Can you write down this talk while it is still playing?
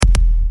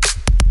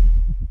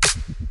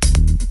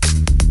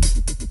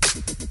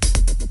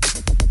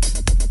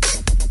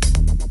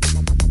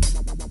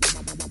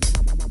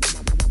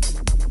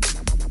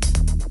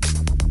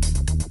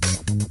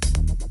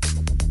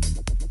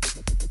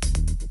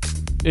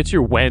It's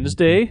your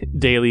Wednesday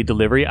daily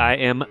delivery. I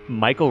am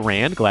Michael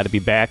Rand. Glad to be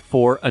back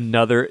for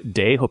another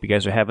day. Hope you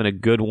guys are having a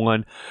good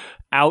one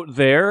out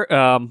there.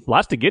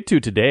 Lots to get to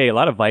today. A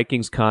lot of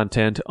Vikings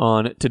content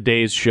on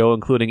today's show,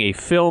 including a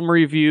film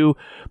review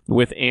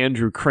with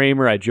Andrew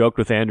Krammer. I joked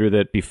with Andrew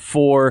that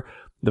before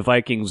the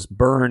Vikings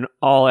burn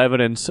all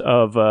evidence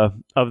of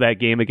that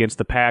game against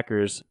the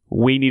Packers,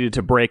 we needed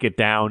to break it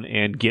down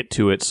and get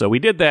to it. So we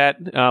did that.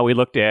 We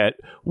looked at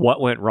what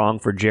went wrong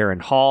for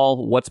Jaren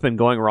Hall, what's been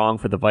going wrong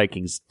for the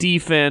Vikings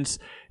defense,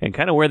 and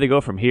kind of where they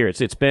go from here.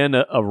 It's been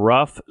a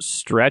rough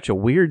stretch, a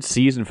weird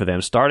season for them,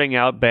 starting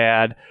out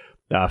bad,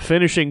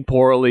 finishing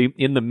poorly.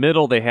 In the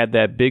middle, they had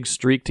that big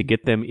streak to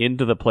get them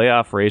into the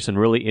playoff race and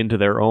really into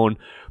their own,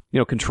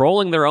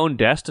 controlling their own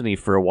destiny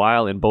for a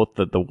while in both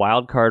the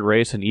wild card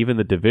race and even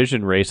the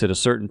division race at a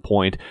certain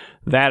point.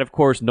 That, of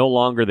course, no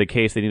longer the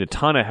case. They need a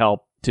ton of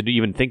help to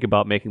even think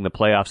about making the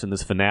playoffs in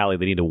this finale.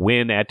 They need to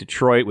win at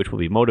Detroit, which will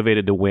be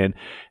motivated to win,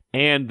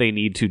 and they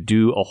need to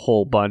do a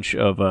whole bunch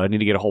of need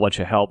to get a whole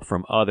bunch of help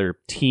from other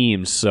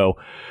teams. So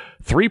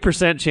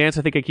 3% chance,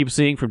 I think I keep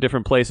seeing from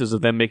different places, of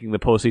them making the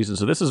postseason.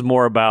 So this is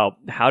more about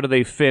how do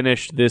they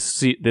finish this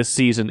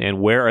season and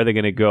where are they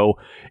going to go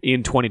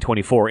in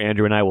 2024.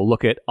 Andrew and I will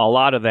look at a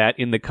lot of that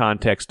in the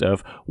context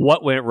of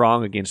what went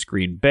wrong against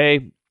Green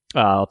Bay.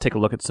 I'll take a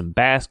look at some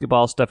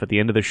basketball stuff at the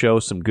end of the show,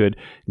 some good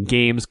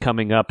games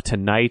coming up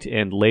tonight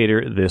and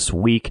later this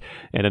week,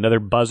 and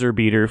another buzzer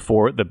beater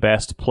for the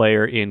best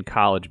player in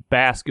college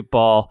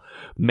basketball,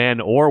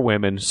 men or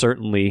women,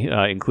 certainly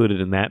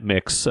included in that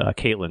mix.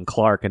 Caitlin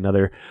Clark,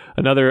 another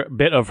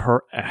bit of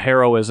her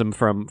heroism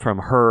from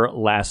her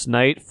last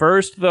night.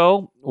 First,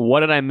 though,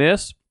 what did I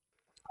miss?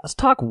 Let's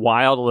talk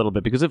Wild a little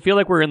bit, because I feel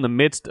like we're in the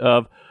midst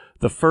of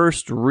the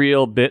first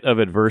real bit of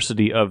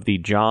adversity of the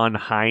John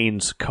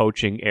Hynes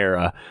coaching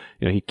era.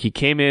 He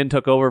came in,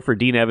 took over for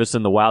Dean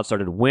Evison. The Wild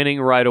started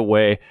winning right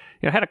away.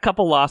 Had a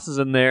couple losses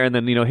in there, and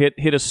then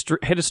hit a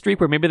streak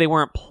where maybe they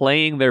weren't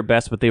playing their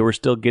best, but they were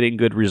still getting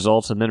good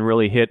results, and then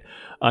really hit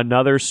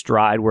another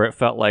stride where it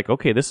felt like,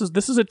 okay, this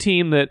is a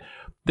team that.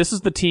 This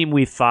is the team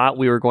we thought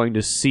we were going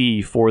to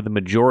see for the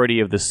majority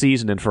of the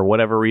season, and for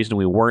whatever reason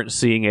we weren't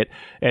seeing it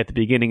at the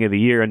beginning of the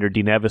year under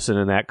Dean Evison,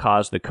 and that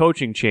caused the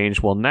coaching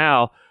change. Well,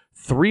 now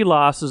 3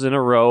 losses in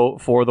a row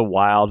for the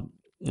Wild.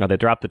 They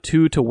dropped the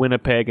 2 to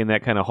Winnipeg in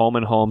that kind of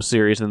home-and-home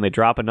series, and they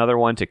drop another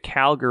one to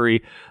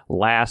Calgary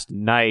last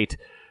night.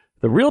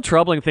 The real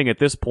troubling thing at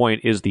this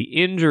point is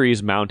the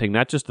injuries mounting,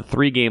 not just the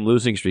 3-game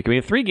losing streak. I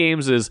mean, 3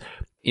 games is,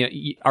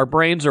 our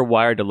brains are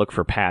wired to look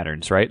for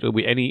patterns, right?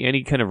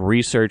 Any kind of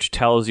research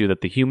tells you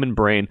that the human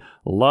brain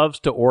loves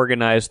to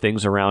organize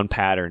things around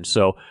patterns.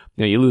 So,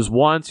 you lose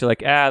once, you're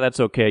like, that's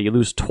okay. You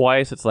lose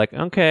twice, it's like,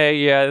 okay,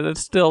 yeah,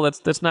 that's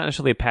not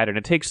necessarily a pattern.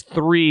 It takes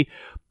 3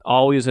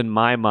 always in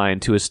my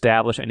mind to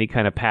establish any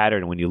kind of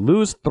pattern. When you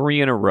lose 3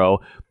 in a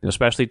row,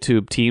 especially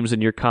to teams in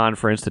your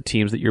conference, the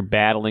teams that you're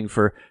battling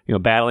for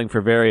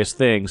various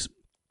things,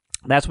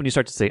 that's when you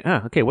start to say,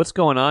 okay, what's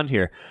going on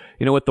here?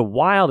 With the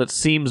Wild, it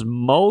seems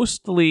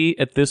mostly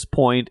at this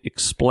point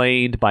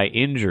explained by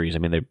injuries. I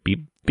mean, they're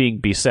being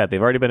beset.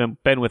 They've already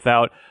been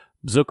without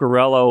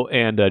Zuccarello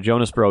and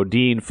Jonas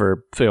Brodin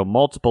for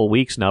multiple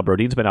weeks now.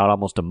 Brodin's been out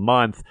almost a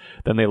month.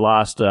 Then they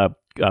lost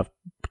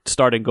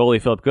starting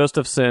goalie Philip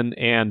Gustafsson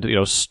and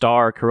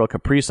star Kirill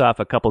Kaprizov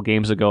a couple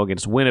games ago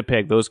against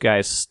Winnipeg. Those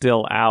guys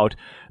still out.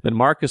 Then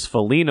Marcus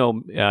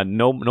Foligno,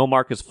 no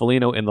Marcus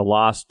Foligno in the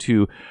loss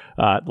to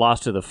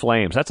the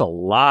Flames. That's a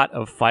lot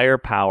of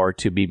firepower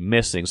to be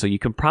missing. So you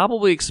can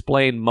probably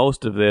explain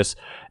most of this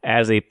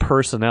as a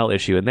personnel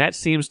issue, and that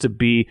seems to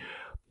be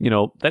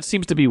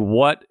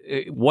what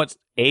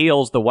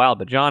ails the Wild.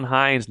 But John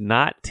Hynes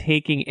not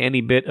taking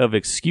any bit of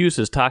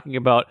excuses, talking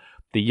about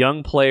the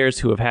young players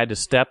who have had to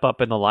step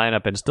up in the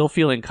lineup and still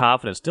feeling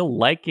confident, still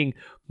liking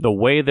the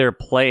way they're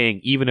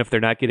playing, even if they're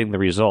not getting the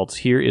results.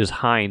 Here is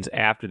Hynes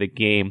after the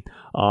game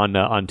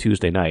on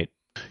Tuesday night.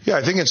 Yeah,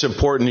 I think it's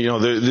important.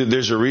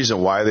 There's a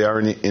reason why they are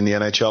in the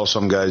NHL.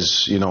 Some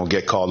guys,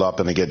 get called up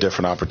and they get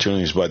different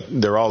opportunities, but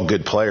they're all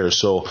good players.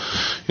 So,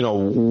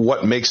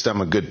 what makes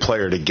them a good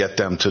player to get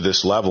them to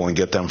this level and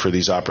get them for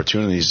these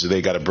opportunities?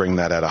 They got to bring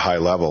that at a high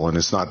level. And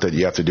it's not that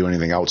you have to do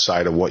anything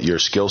outside of what your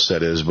skill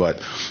set is,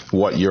 but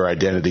what your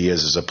identity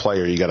is as a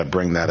player. You got to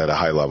bring that at a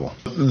high level.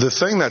 The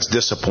thing that's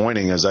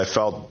disappointing is I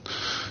felt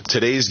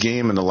today's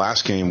game and the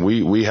last game,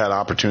 we had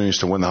opportunities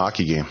to win the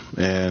hockey game.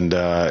 And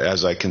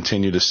as I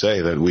continue to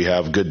say, that we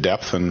have good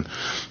depth, and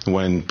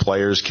when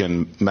players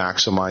can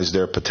maximize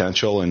their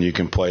potential and you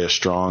can play a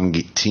strong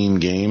team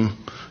game,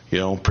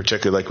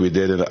 particularly like we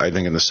did, I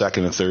think, in the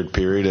second and third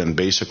period and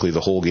basically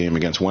the whole game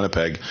against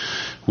Winnipeg,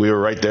 we were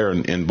right there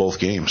in both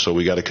games. So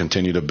we got to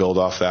continue to build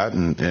off that,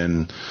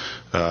 and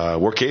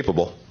we're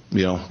capable.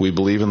 We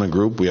believe in the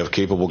group. We have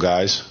capable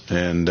guys,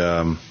 and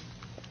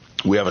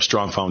we have a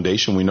strong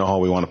foundation. We know how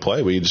we want to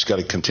play. We just got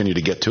to continue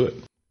to get to it.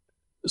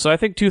 So I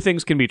think 2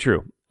 things can be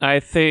true. I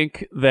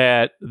think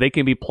that they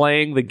can be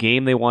playing the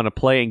game they want to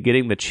play and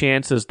getting the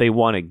chances they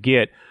want to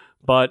get.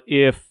 But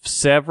if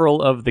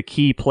several of the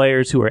key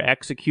players who are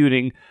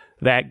executing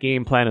that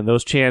game plan and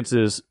those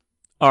chances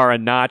are a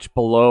notch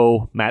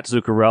below Matt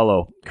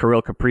Zuccarello,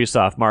 Kirill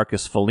Kaprizov,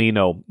 Marcus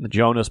Foligno,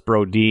 Jonas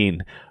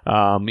Brodin.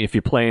 If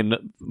you're playing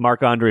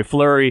Marc-Andre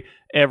Fleury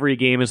every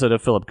game instead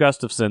of Philip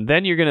Gustafsson,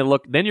 then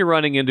you're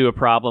running into a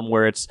problem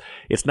where it's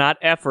not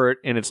effort,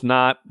 and it's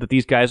not that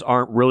these guys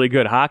aren't really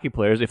good hockey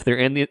players. If they're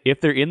in the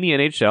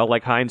NHL,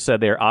 like Hynes said,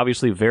 they're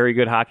obviously very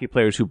good hockey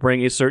players who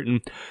bring a certain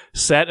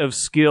set of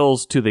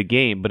skills to the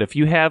game. But if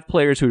you have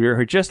players who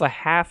are just a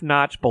half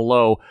notch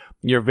below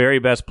your very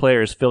best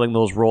players filling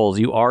those roles,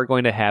 you are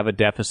going to have a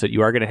deficit.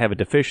 You are going to have a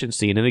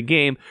deficiency. And in a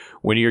game,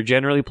 when you're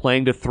generally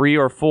playing to 3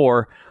 or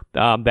 4,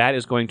 that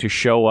is going to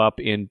show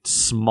up in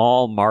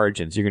small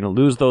margins. You're going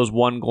to lose those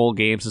 1-goal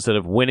games instead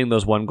of winning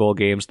those 1-goal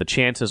games. The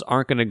chances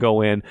aren't going to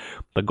go in.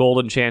 The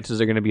golden chances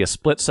are going to be a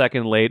split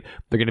second late.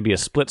 They're going to be a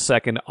split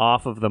second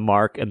off of the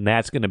mark, and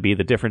that's going to be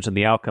the difference in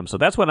the outcome. So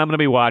that's what I'm going to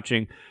be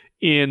watching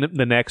in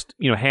the next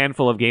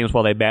handful of games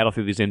while they battle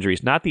through these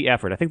injuries. Not the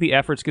effort. I think the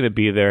effort's going to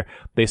be there.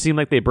 They seem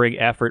like they bring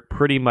effort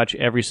pretty much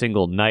every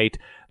single night.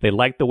 They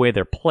like the way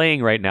they're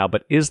playing right now,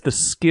 but is the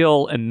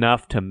skill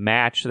enough to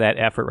match that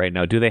effort right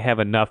now? Do they have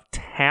enough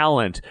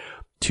talent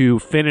to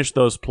finish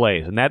those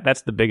plays? And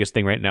that's the biggest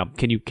thing right now.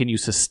 Can you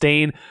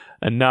sustain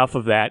enough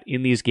of that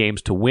in these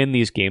games to win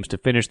these games, to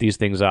finish these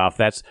things off?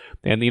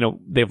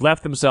 They've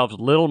left themselves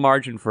little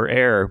margin for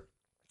error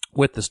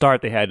with the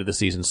start they had to the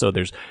season. So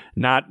there's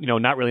not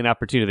really an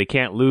opportunity. They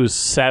can't lose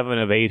 7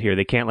 of 8 here.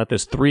 They can't let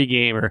this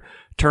 3-gamer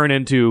turn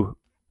into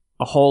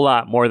a whole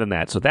lot more than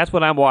that. So that's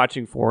what I'm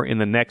watching for in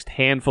the next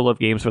handful of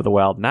games for the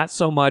Wild. Not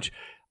so much,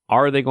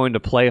 are they going to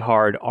play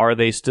hard? Are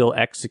they still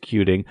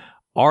executing?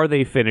 Are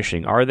they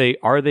finishing? Are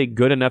they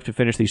good enough to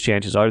finish these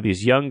chances? Are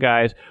these young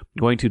guys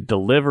going to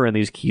deliver in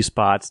these key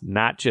spots,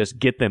 not just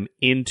get them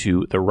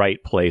into the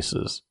right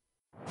places?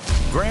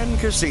 Grand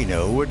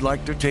Casino would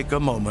like to take a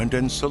moment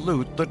and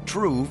salute the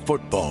true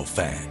football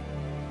fan.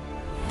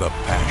 The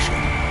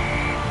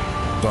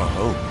passion, the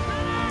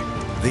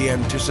hope, the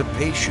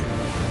anticipation,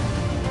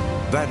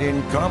 that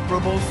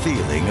incomparable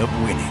feeling of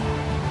winning.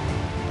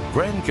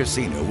 Grand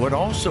Casino would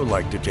also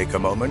like to take a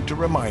moment to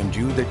remind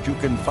you that you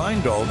can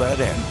find all that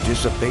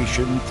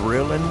anticipation,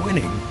 thrill, and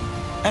winning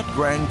at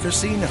Grand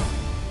Casino.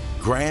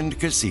 Grand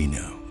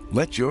Casino,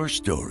 let your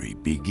story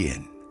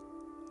begin.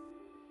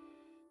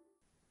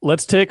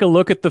 Let's take a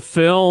look at the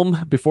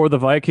film before the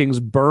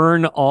Vikings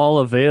burn all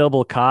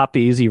available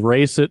copies,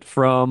 erase it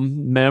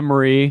from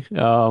memory.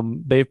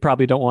 They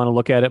probably don't want to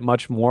look at it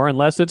much more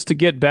unless it's to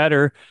get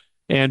better,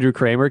 Andrew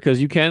Krammer, because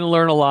you can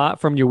learn a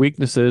lot from your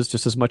weaknesses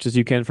just as much as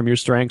you can from your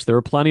strengths. There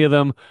were plenty of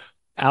them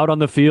out on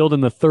the field in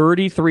the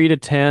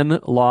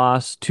 33-10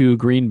 loss to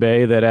Green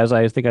Bay that, as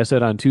I think I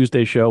said on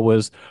Tuesday's show,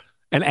 was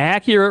an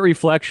accurate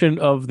reflection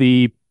of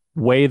the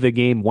way the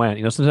game went.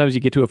 Sometimes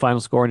you get to a final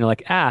score and you're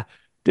like,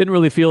 didn't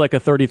really feel like a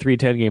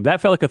 33-10 game. That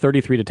felt like a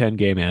 33-10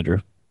 game, Andrew.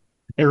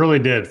 It really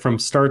did. From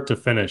start to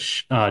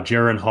finish,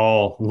 Jaren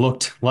Hall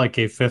looked like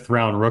a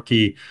 5th-round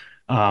rookie,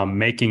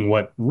 making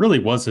what really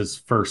was his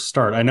first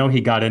start. I know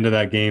he got into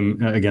that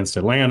game against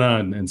Atlanta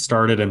and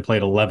started and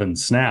played 11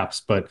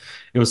 snaps, but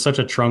it was such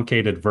a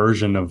truncated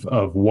version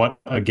of what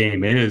a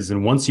game is.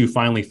 And once you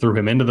finally threw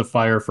him into the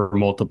fire for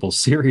multiple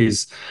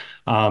series,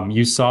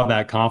 you saw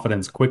that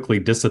confidence quickly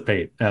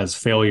dissipate as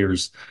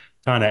failures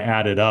kind of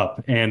added up.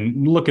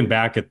 And looking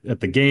back at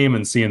the game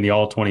and seeing the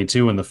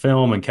all-22 in the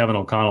film, and Kevin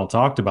O'Connell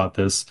talked about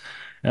this,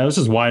 it was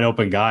just wide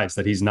open guys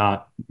that he's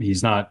not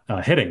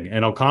hitting.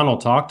 And O'Connell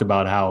talked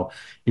about how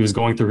he was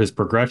going through his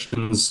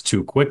progressions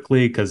too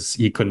quickly because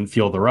he couldn't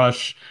feel the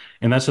rush.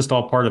 And that's just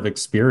all part of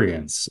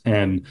experience.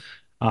 And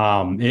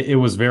it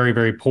was very,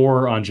 very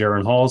poor on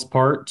Jaren Hall's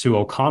part. To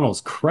O'Connell's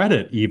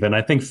credit, even,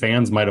 I think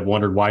fans might have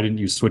wondered, why didn't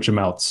you switch him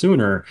out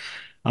sooner?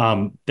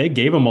 They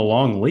gave him a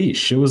long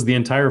leash. It was the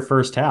entire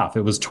first half.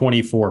 It was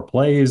 24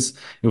 plays.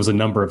 It was a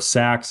number of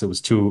sacks. It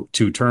was two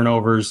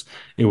turnovers.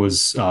 It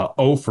was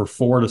 0 for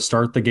 4 to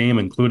start the game,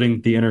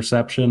 including the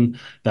interception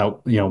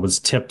that was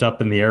tipped up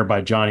in the air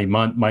by Johnny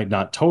Munt. Might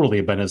not totally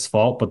have been his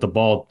fault, but the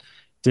ball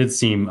did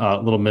seem a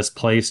little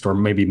misplaced, or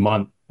maybe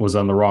Munt was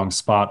on the wrong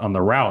spot on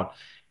the route.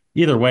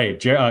 Either way,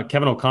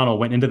 Kevin O'Connell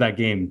went into that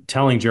game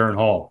telling Jaren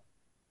Hall,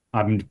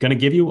 I'm going to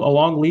give you a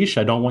long leash.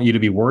 I don't want you to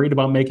be worried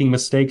about making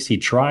mistakes. He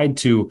tried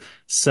to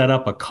set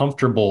up a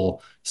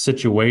comfortable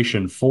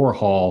situation for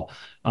Hall,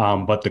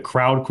 but the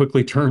crowd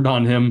quickly turned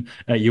on him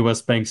at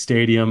US Bank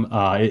Stadium.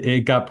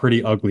 It got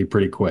pretty ugly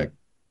pretty quick.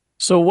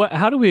 So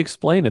how do we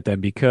explain it then?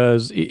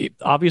 Because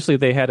obviously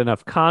they had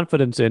enough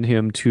confidence in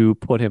him to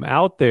put him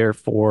out there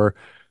for,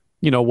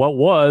 what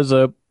was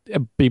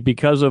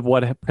because of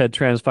what had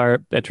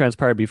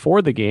transpired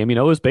before the game. It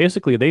was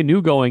basically they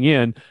knew going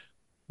in,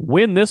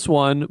 win this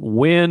one,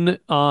 win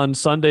on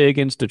Sunday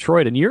against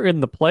Detroit, and you're in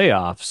the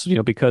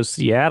playoffs, because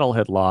Seattle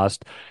had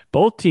lost.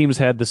 Both teams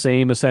had the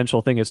same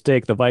essential thing at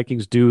stake. The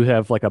Vikings do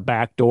have like a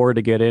back door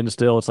to get in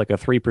still. It's like a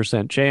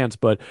 3% chance,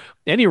 but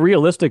any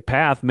realistic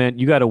path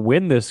meant you got to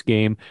win this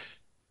game.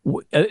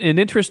 An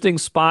interesting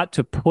spot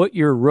to put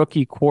your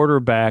rookie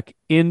quarterback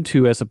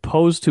into as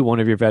opposed to one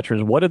of your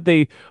veterans. What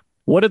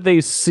What did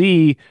they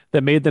see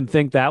that made them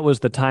think that was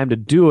the time to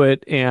do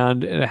it?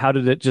 And how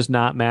did it just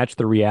not match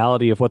the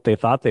reality of what they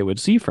thought they would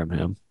see from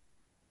him?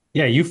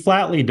 Yeah, you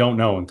flatly don't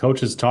know, and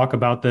coaches talk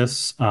about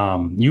this.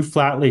 You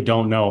flatly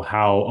don't know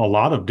how a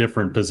lot of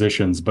different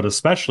positions, but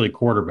especially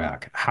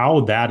quarterback, how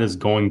that is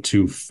going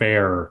to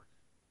fare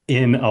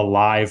in a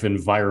live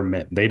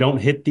environment. They don't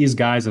hit these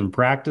guys in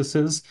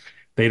practices.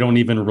 They don't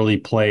even really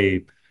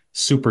play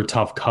super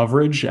tough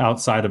coverage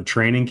outside of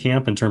training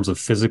camp in terms of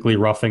physically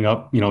roughing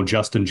up,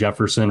 Justin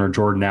Jefferson or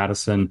Jordan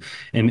Addison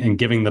and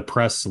giving the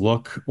press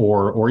look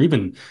or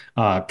even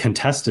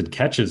contested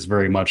catches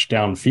very much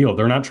downfield.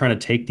 They're not trying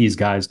to take these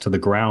guys to the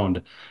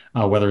ground,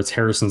 whether it's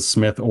Harrison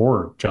Smith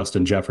or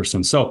Justin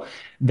Jefferson. So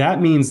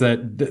that means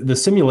that the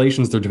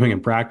simulations they're doing in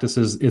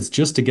practices is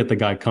just to get the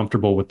guy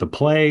comfortable with the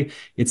play.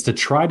 It's to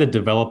try to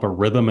develop a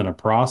rhythm and a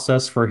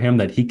process for him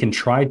that he can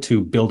try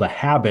to build a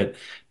habit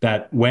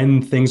that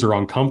when things are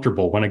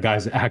uncomfortable, when a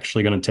guy's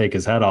actually going to take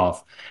his head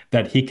off,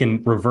 that he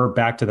can revert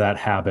back to that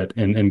habit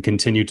and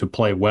continue to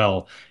play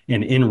well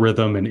and in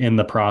rhythm and in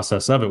the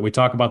process of it. We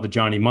talk about the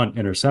Johnny Munt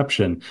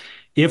interception.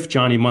 If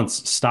Johnny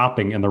Munt's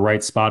stopping in the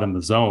right spot in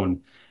the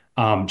zone,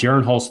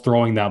 Jaren Hall's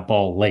throwing that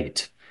ball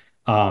late.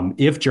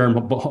 If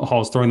Jaren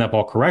Hall is throwing that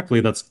ball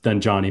correctly, that's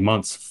then Johnny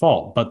Munt's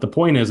fault. But the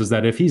point is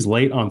that if he's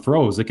late on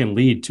throws, it can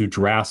lead to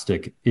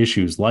drastic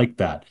issues like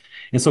that.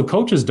 And so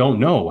coaches don't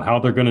know how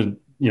they're going to,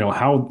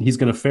 how he's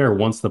going to fare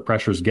once the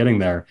pressure's getting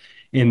there.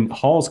 And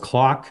Hall's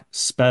clock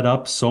sped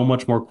up so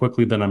much more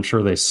quickly than I'm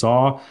sure they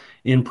saw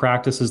in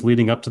practices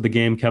leading up to the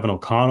game. Kevin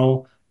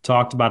O'Connell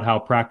talked about how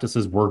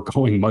practices were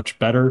going much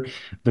better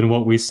than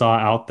what we saw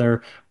out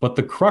there. But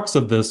the crux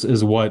of this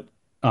is what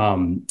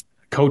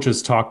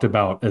coaches talked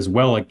about as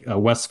well, like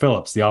Wes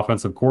Phillips, the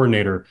offensive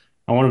coordinator.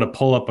 I wanted to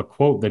pull up a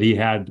quote that he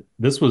had.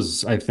 This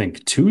was, I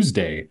think,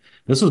 Tuesday.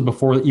 This was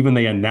before even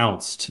they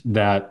announced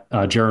that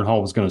Jaren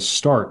Hall was going to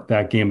start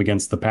that game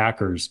against the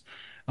Packers.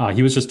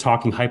 He was just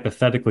talking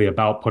hypothetically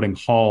about putting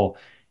Hall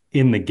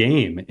in the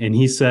game. And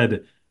he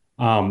said,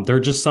 there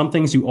are just some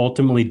things you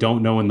ultimately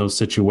don't know in those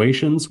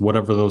situations,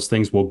 whatever those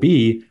things will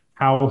be,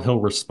 how he'll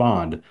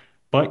respond.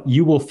 But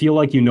you will feel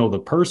like you know the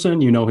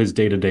person, you know his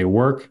day-to-day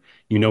work,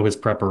 you know his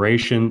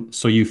preparation.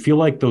 So you feel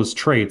like those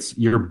traits,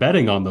 you're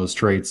betting on those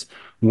traits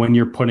when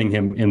you're putting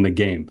him in the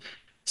game.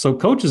 So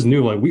coaches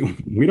knew, like,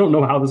 we don't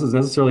know how this is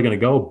necessarily going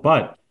to go,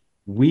 but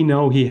we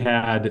know he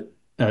had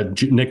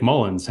Nick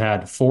Mullins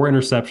had 4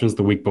 interceptions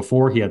the week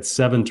before. He had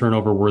 7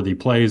 turnover-worthy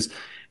plays,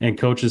 and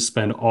coaches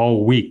spend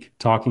all week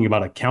talking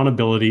about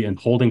accountability and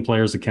holding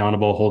players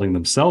accountable, holding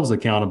themselves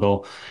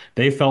accountable.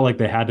 They felt like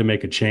they had to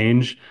make a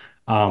change.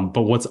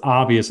 But what's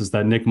obvious is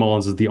that Nick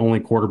Mullins is the only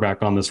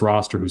quarterback on this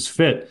roster who's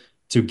fit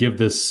to give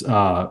this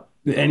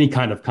any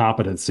kind of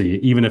competency,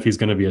 even if he's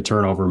going to be a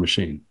turnover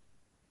machine.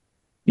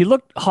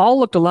 Hall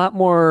looked a lot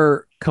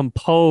more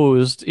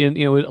composed in,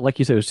 like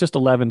you said, it was just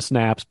 11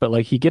 snaps, but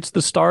like he gets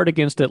the start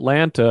against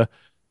Atlanta,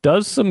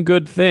 does some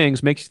good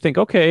things, makes you think,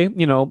 okay,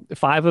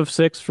 5 of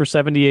 6 for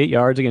 78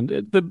 yards.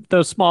 Again,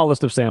 the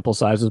smallest of sample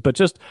sizes, but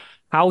just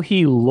how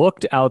he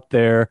looked out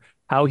there,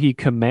 how he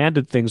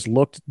commanded things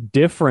looked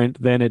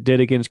different than it did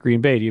against Green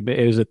Bay.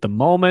 Is it the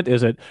moment?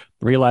 Is it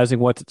realizing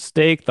what's at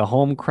stake? The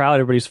home crowd,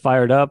 everybody's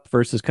fired up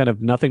versus kind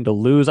of nothing to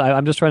lose.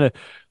 I'm just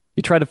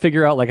try to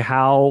figure out like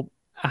how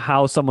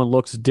someone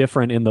looks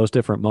different in those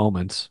different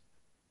moments.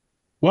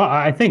 Well,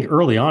 I think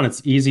early on,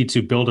 it's easy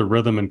to build a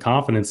rhythm and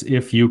confidence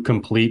if you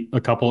complete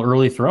a couple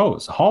early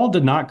throws. Hall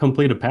did not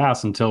complete a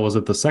pass until, was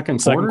it the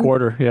second quarter? Second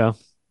quarter, yeah.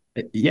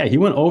 Yeah, he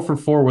went 0 for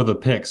 4 with a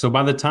pick. So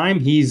by the time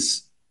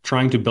he's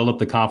trying to build up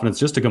the confidence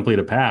just to complete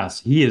a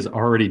pass, he is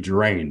already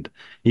drained.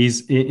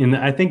 He's in,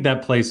 I think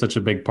that plays such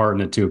a big part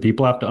in it too.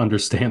 People have to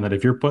understand that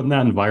if you're put in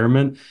that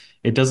environment,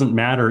 it doesn't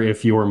matter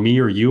if you're me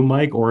or you,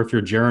 Mike, or if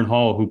you're Jaren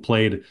Hall, who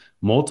played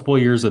multiple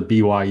years at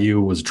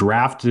BYU, was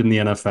drafted in the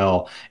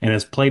NFL, and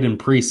has played in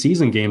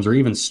preseason games or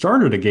even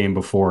started a game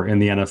before in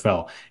the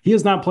NFL. He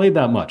has not played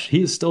that much.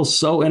 He is still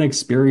so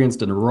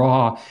inexperienced and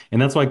raw. And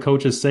that's why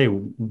coaches say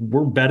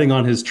we're betting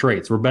on his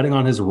traits. We're betting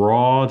on his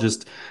raw,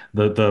 just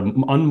the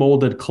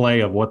unmolded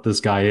clay of what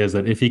this guy is,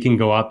 that if he can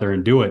go out there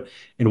and do it.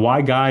 And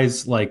why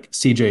guys like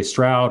CJ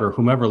Stroud or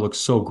whomever look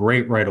so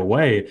great right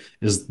away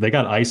is they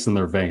got ice in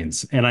their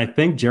veins. And I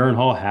think Jaren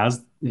Hall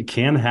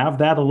can have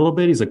that a little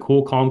bit. He's a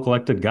cool, calm,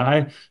 collected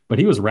guy, but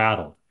he was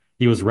rattled.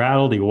 He was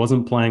rattled. He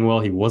wasn't playing well.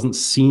 He wasn't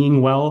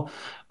seeing well.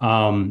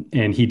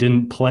 And he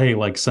didn't play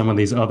like some of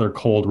these other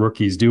cold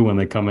rookies do when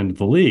they come into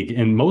the league.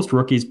 And most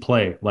rookies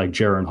play like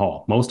Jaren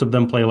Hall. Most of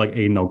them play like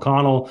Aiden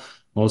O'Connell.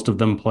 Most of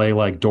them play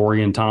like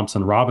Dorian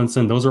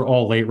Thompson-Robinson. Those are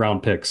all late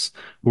round picks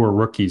who are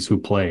rookies who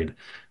played.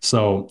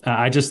 So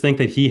I just think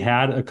that he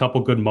had a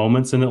couple good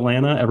moments in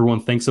Atlanta. Everyone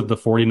thinks of the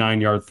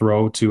 49-yard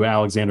throw to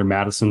Alexander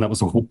Mattison. That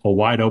was a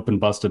wide open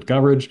busted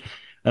coverage.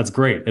 That's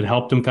great. It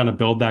helped him kind of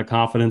build that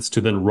confidence to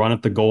then run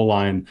at the goal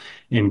line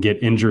and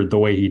get injured the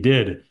way he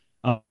did.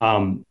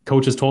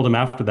 Coaches told him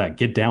after that,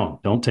 get down.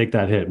 Don't take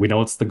that hit. We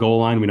know it's the goal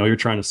line. We know you're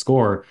trying to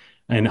score.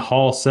 And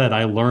Hall said,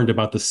 I learned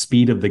about the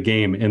speed of the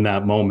game in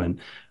that moment.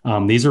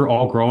 These are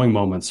all growing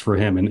moments for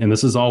him. And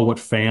this is all what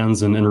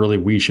fans and really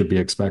we should be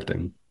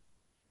expecting.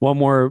 One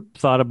more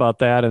thought about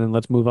that, and then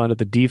let's move on to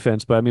the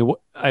defense. But I mean,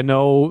 I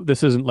know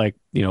this isn't like,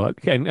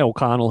 and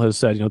O'Connell has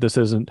said, this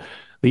isn't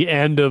the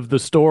end of the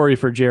story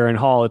for Jaren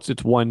Hall. It's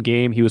one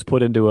game. He was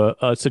put into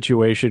a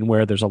situation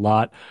where there's a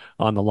lot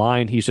on the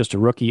line. He's just a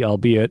rookie,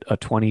 albeit a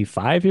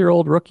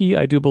 25-year-old rookie,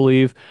 I do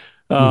believe.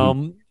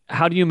 Mhm.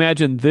 How do you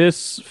imagine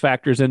this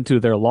factors into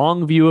their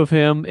long view of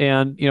him?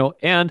 And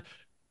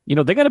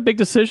they got a big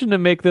decision to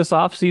make this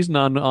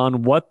offseason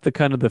on what the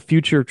kind of the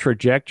future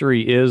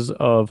trajectory is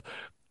of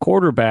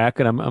quarterback.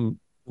 And I'm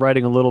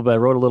writing a little bit. I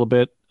wrote a little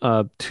bit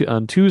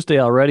on Tuesday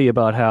already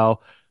about how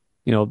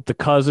the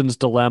Cousins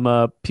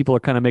dilemma. People are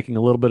kind of making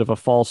a little bit of a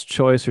false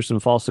choice or some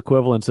false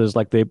equivalences.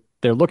 Like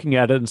they're looking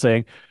at it and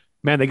saying,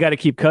 "Man, they got to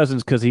keep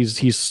Cousins because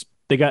he's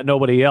they got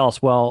nobody else."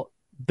 Well,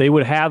 they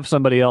would have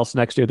somebody else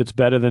next year that's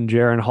better than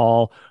Jaren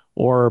Hall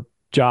or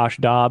Josh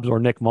Dobbs or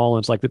Nick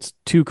Mullins. Like it's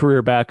two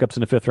career backups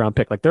and a fifth round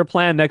pick. Like their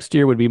plan next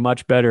year would be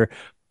much better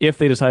if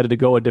they decided to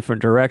go a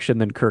different direction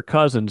than Kirk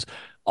Cousins.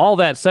 All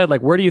that said,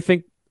 like where do you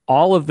think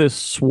all of this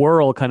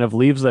swirl kind of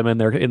leaves them in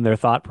their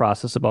thought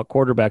process about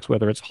quarterbacks,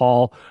 whether it's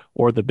Hall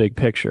or the big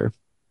picture?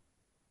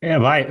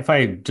 Yeah, if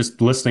I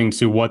just listening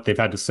to what they've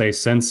had to say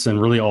since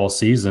and really all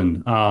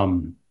season,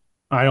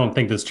 I don't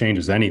think this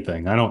changes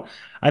anything.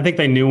 I think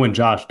they knew when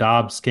Josh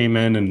Dobbs came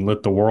in and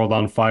lit the world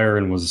on fire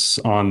and was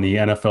on the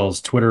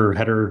NFL's Twitter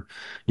header,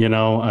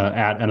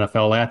 at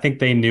NFL. I think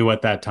they knew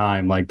at that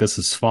time, like, this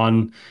is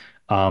fun,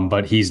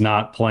 but he's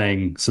not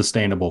playing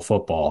sustainable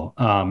football.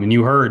 And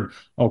you heard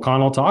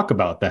O'Connell talk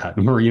about that,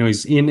 where,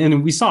 he's in,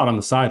 and we saw it on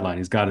the sideline.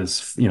 He's got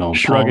his, palm.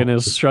 Shrugging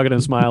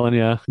and smiling,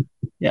 yeah.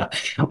 Yeah,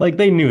 like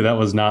they knew that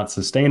was not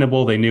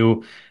sustainable. They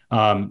knew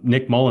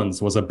Nick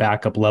Mullins was a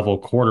backup level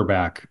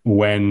quarterback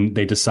when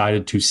they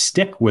decided to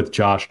stick with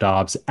Josh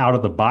Dobbs out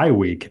of the bye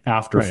week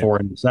after Right. 4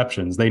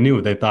 interceptions.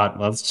 They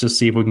thought, let's just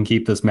see if we can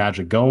keep this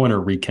magic going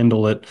or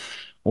rekindle it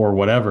or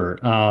whatever.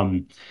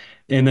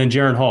 And then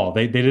Jaren Hall,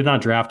 they did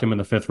not draft him in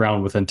the fifth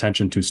round with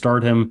intention to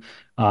start him.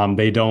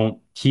 They don't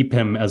keep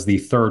him as the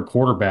third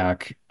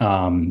quarterback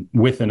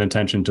with an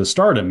intention to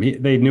start him.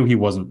 They knew he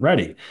wasn't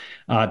ready.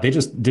 They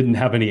just didn't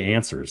have any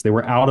answers. They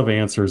were out of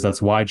answers.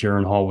 That's why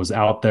Jaren Hall was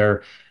out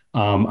there.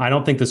 I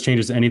don't think this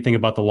changes anything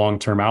about the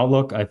long-term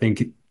outlook. I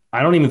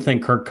don't even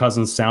think Kirk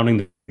Cousins sounding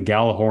the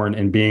Gallahorn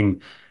and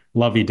being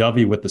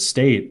lovey-dovey with the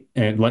state,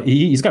 and like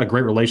he's got a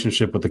great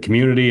relationship with the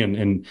community,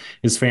 and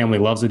his family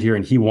loves it here,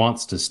 and he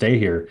wants to stay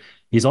here.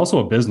 He's also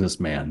a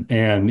businessman,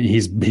 and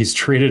he's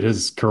treated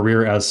his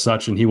career as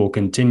such, and he will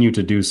continue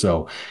to do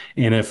so.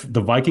 And if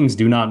the Vikings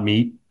do not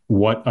meet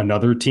what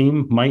another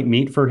team might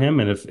meet for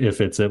him, and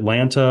if it's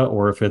Atlanta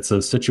or if it's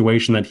a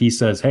situation that he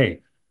says,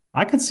 "Hey,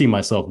 I could see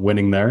myself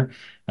winning there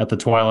at the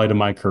twilight of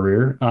my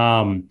career,"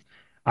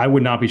 I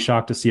would not be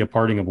shocked to see a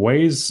parting of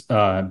ways,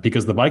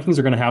 because the Vikings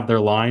are going to have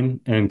their line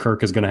and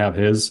Kirk is going to have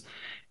his,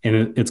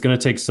 and it's going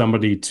to take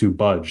somebody to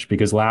budge,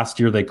 because last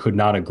year they could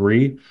not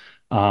agree.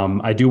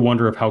 I do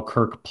wonder if how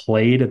Kirk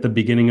played at the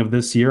beginning of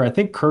this year. I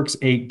think Kirk's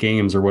 8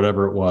 games or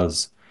whatever it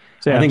was.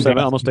 So I yeah, think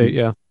seven, almost eight,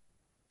 yeah.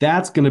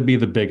 that's going to be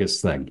the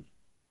biggest thing.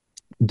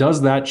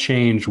 Does that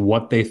change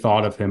what they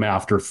thought of him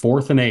after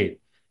 4th and 8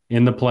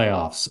 in the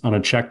playoffs on a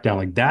check down?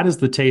 Like, that is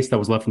the taste that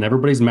was left in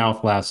everybody's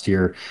mouth last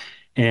year.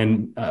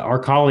 And our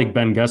colleague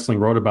Ben Gessling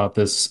wrote about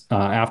this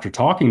after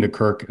talking to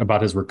Kirk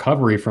about his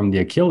recovery from the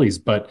Achilles.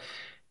 But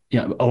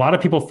yeah, a lot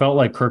of people felt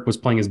like Kirk was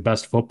playing his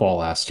best football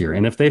last year.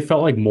 And if they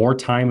felt like more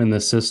time in the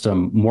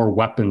system, more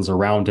weapons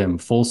around him,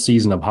 full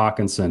season of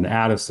Hawkinson,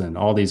 Addison,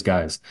 all these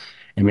guys,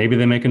 and maybe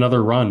they make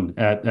another run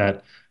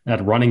at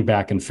running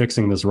back and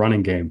fixing this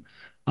running game.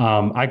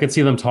 I could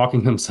see them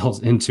talking themselves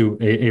into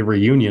a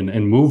reunion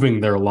and moving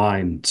their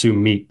line to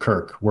meet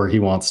Kirk where he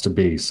wants to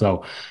be.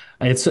 So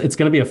it's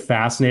going to be a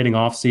fascinating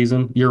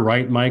offseason. You're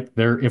right, Mike.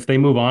 If they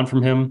move on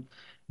from him,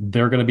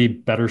 they're going to be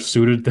better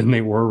suited than they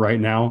were right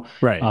now.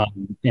 Right.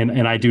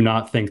 And I do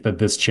not think that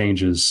this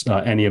changes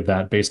any of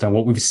that based on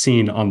what we've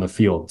seen on the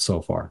field so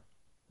far.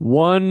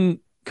 One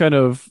kind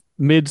of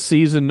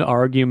mid-season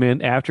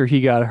argument after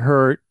he got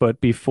hurt, but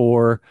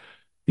before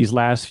these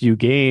last few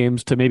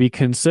games to maybe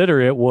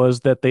consider it, was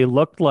that they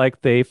looked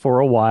like they, for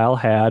a while,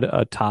 had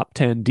a top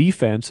 10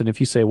 defense. And if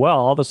you say, well,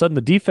 all of a sudden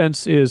the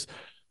defense is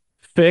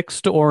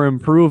fixed or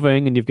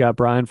improving, and you've got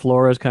Brian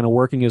Flores kind of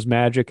working his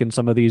magic and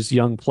some of these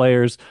young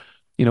players,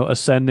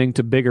 ascending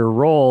to bigger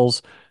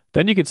roles,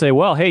 then you could say,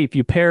 well, hey, if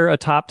you pair a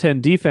top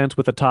 10 defense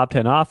with a top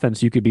 10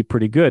 offense, you could be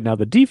pretty good. Now,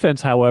 the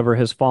defense, however,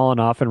 has fallen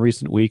off in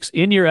recent weeks.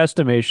 In your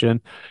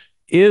estimation,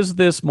 is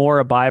this more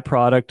a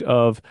byproduct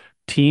of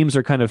teams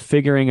are kind of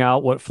figuring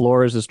out what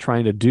Flores is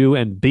trying to do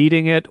and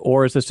beating it,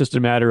 or is this just a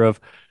matter of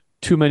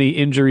too many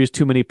injuries,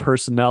 too many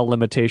personnel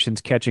limitations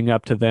catching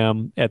up to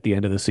them at the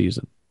end of the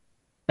season?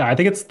 I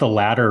think it's the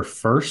latter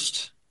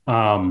first.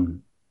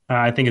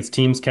 I think it's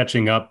teams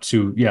catching up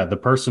to, the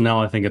personnel.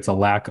 I think it's a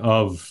lack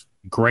of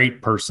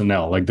great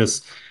personnel. Like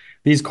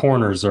these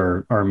corners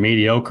are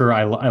mediocre.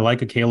 I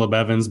like a Caleb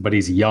Evans, but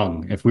he's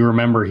young. If we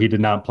remember, he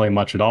did not play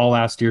much at all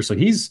last year, so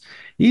he's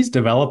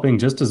developing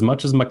just as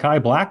much as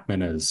Mekhi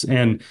Blackman is.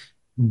 And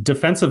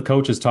defensive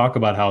coaches talk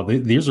about how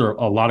these are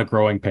a lot of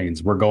growing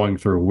pains we're going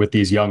through with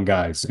these young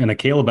guys. And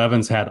Caleb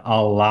Evans had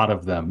a lot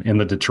of them in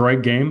the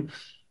Detroit game.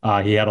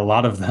 He had a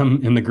lot of them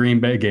in the Green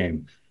Bay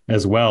game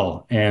as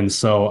well. And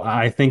so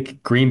I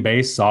think Green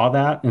Bay saw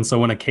that. And so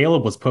when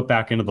Caleb was put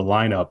back into the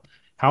lineup,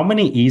 how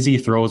many easy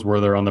throws were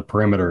there on the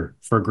perimeter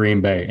for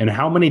Green Bay? And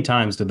how many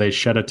times did they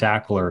shed a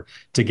tackler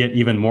to get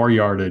even more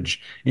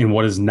yardage in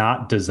what is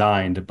not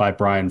designed by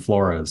Brian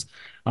Flores?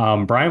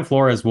 Brian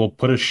Flores will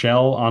put a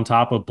shell on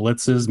top of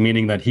blitzes,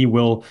 meaning that he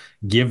will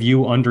give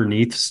you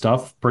underneath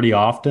stuff pretty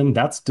often.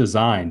 That's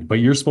designed, but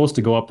you're supposed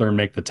to go up there and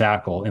make the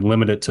tackle and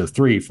limit it to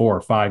 3,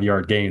 4, 5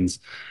 yard gains.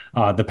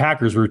 The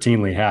Packers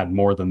routinely had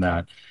more than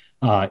that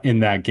in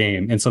that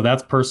game. And so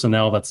that's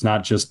personnel. That's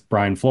not just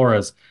Brian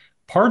Flores.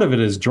 Part of it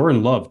is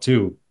Jordan Love,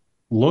 too,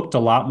 looked a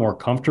lot more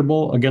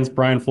comfortable against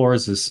Brian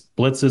Flores'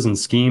 blitzes and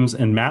schemes.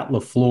 And Matt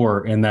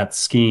LaFleur in that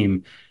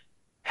scheme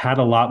had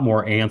a lot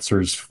more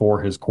answers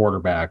for his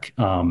quarterback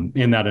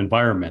in that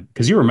environment.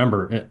 Because you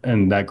remember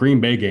in that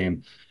Green Bay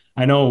game,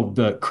 I know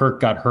the Kirk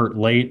got hurt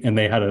late and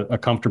they had a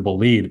comfortable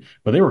lead,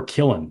 but they were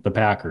killing the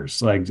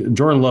Packers. Like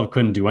Jordan Love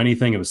couldn't do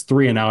anything. It was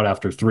 3-and-out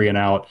after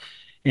 3-and-out.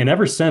 And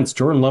ever since,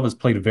 Jordan Love has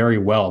played very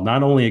well,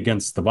 not only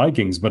against the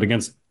Vikings, but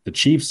against the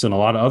Chiefs and a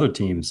lot of other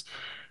teams.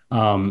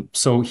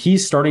 So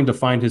he's starting to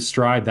find his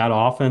stride. That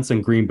offense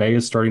in Green Bay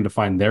is starting to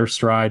find their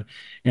stride.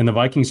 And the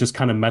Vikings just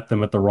kind of met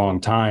them at the wrong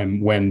time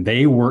when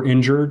they were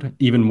injured,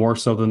 even more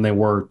so than they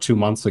were 2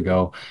 months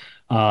ago.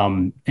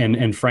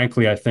 And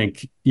frankly, I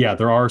think, yeah,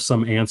 there are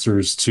some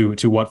answers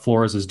to what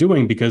Flores is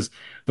doing because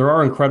there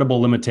are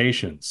incredible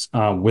limitations.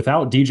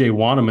 Without DJ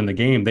Wanham in the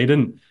game,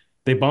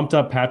 they bumped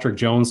up Patrick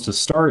Jones to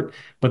start,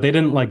 but they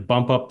didn't like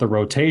bump up the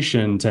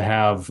rotation to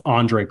have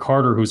Andre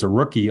Carter, who's a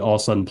rookie, all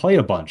of a sudden play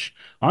a bunch.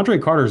 Andre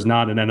Carter's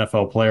not an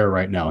NFL player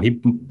right now. He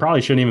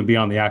probably shouldn't even be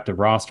on the active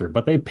roster,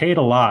 but they paid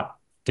a lot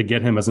to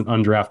get him as an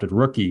undrafted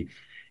rookie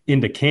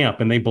into camp,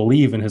 and they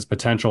believe in his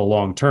potential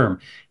long term.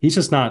 He's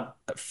just not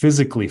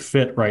physically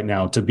fit right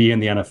now to be in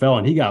the NFL,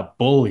 and he got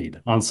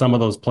bullied on some of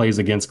those plays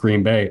against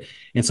Green Bay,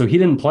 and so he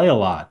didn't play a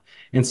lot.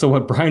 And so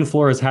what Brian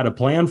Flores had a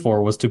plan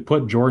for was to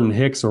put Jordan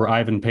Hicks or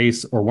Ivan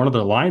Pace or one of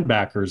their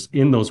linebackers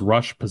in those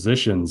rush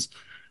positions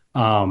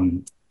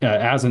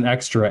as an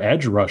extra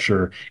edge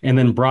rusher, and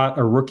then brought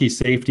a rookie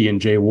safety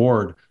in Jay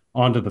Ward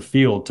onto the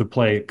field to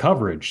play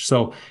coverage.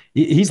 So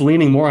he's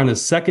leaning more on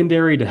his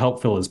secondary to help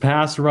fill his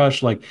pass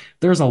rush. Like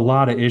there's a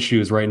lot of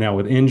issues right now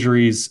with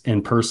injuries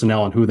and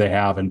personnel and who they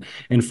have. And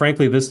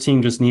frankly, this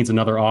team just needs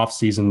another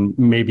offseason,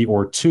 maybe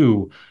or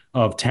two,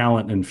 of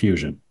talent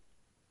infusion.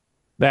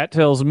 That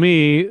tells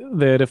me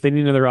that if they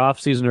need another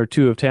offseason or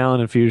two of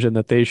talent infusion,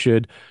 that they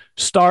should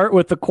start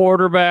with the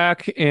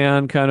quarterback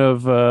and kind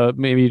of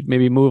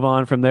maybe move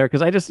on from there.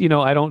 Because I just,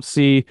 I don't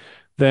see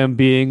them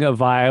being a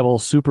viable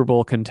Super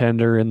Bowl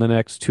contender in the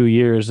next 2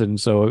 years, and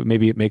so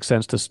maybe it makes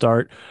sense to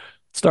start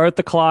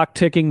the clock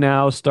ticking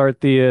now.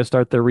 Start the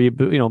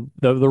rebuild,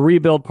 the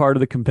rebuild part of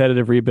the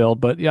competitive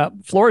rebuild. But yeah,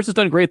 Flores has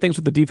done great things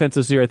with the defense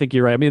this year. I think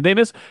you're right. I mean, they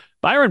miss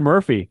Byron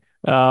Murphy.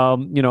 I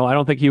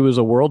don't think he was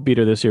a world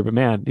beater this year, but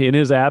man, in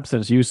his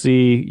absence, you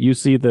see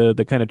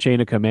the kind of chain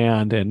of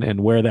command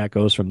and where that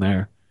goes from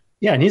there.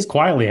 Yeah, and he's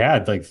quietly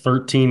had like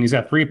 13. He's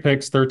got 3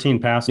 picks, 13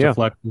 pass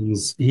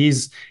deflections.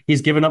 He's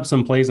given up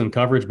some plays in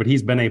coverage, but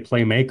he's been a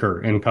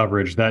playmaker in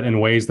coverage that in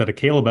ways that a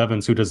Caleb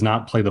Evans, who does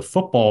not play the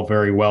football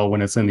very well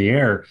when it's in the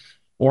air,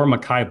 or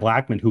Mekhi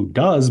Blackman, who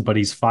does, but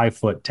he's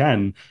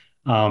 5'10".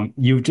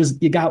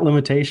 You got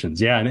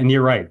limitations. Yeah, and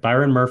you're right.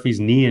 Byron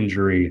Murphy's knee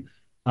injury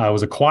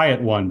was a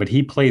quiet one, but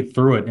he played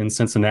through it in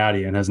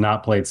Cincinnati and has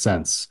not played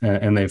since,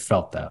 and they've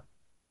felt that.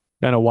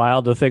 Kind of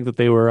wild to think that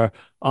they were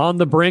on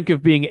the brink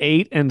of being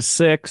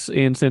 8-6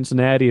 in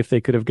Cincinnati if they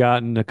could have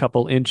gotten a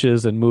couple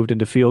inches and moved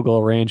into field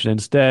goal range. And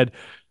instead,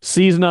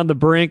 season on the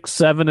brink,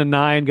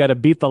 7-9, got to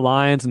beat the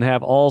Lions and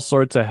have all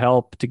sorts of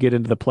help to get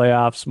into the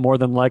playoffs. More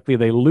than likely,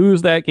 they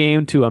lose that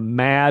game to a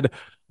mad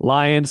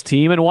Lions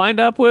team and wind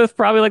up with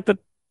probably like the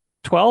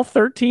 12th,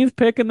 13th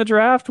pick in the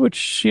draft,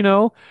 which,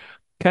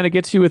 kind of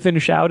gets you within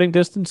shouting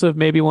distance of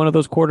maybe one of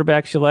those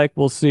quarterbacks you like.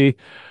 We'll see.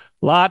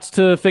 Lots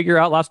to figure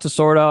out, lots to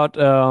sort out,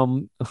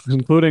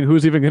 including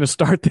who's even going to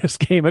start this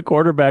game at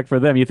quarterback for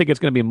them. You think it's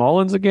going to be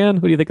Mullins again?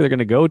 Who do you think they're going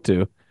to go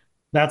to?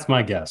 That's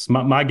my guess.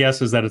 My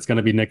guess is that it's going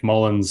to be Nick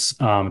Mullins.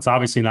 It's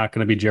obviously not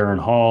going to be Jaren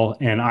Hall,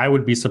 and I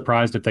would be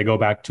surprised if they go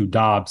back to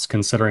Dobbs,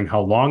 considering how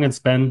long it's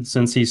been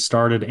since he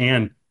started,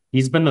 and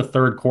he's been the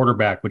third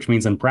quarterback, which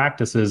means in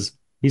practices,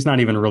 he's not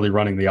even really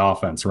running the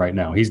offense right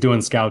now. He's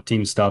doing scout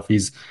team stuff.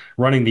 He's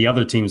running the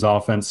other team's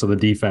offense so the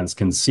defense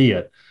can see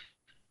it.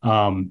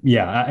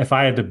 If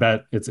I had to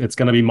bet, it's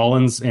going to be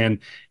Mullins. And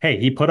hey,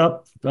 he put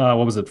up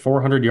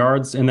 400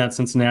 yards in that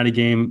Cincinnati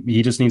game.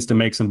 He just needs to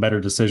make some better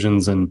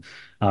decisions, and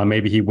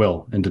maybe he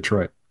will in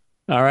Detroit.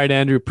 All right,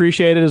 Andrew,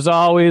 appreciate it as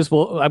always.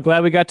 Well, I'm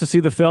glad we got to see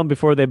the film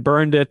before they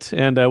burned it,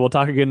 and we'll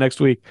talk again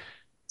next week.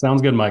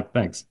 Sounds good, Mike.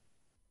 Thanks.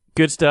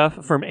 Good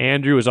stuff from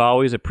Andrew, as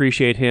always.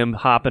 Appreciate him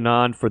hopping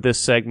on for this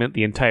segment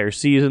the entire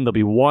season. There'll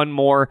be one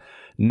more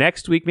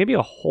next week, maybe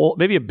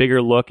a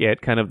bigger look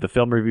at kind of the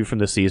film review from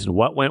the season.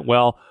 What went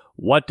well?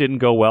 What didn't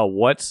go well?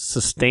 What's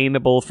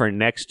sustainable for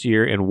next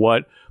year? And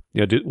what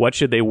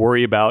should they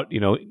worry about,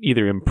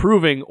 either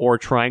improving or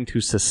trying to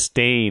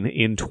sustain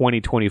in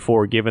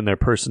 2024, given their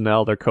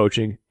personnel, their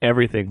coaching,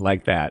 everything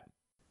like that.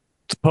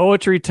 It's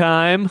poetry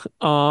time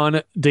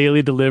on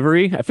Daily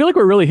Delivery. I feel like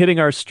we're really hitting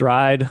our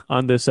stride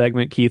on this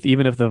segment, Keith,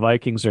 even if the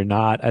Vikings are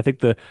not. I think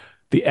the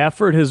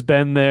effort has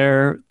been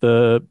there.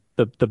 The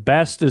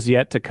best is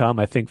yet to come,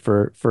 I think,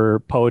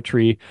 for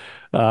poetry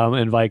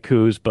and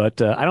Vikings, but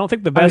I don't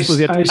think the best was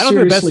yet. I don't think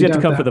the best is yet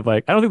to come for the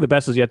Vikings. I don't think the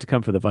best is yet to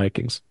come for the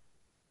Vikings.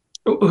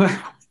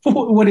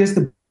 What is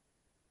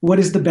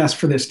the best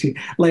for this team?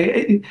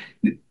 Like,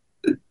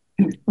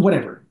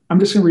 whatever. I'm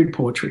just going to read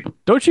poetry.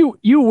 Don't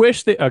you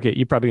wish that? Okay,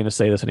 you're probably going to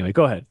say this anyway.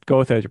 Go ahead. Go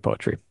with your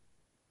poetry.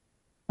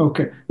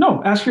 Okay. No,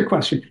 ask your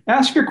question.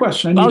 Ask your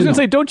question. I was going to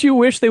say, don't you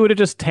wish they would have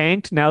just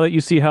tanked now that you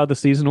see how the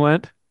season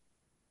went?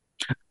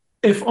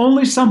 If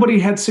only somebody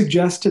had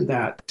suggested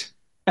that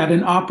at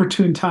an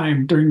opportune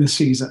time during the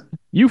season.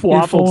 You've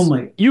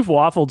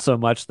waffled so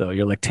much, though.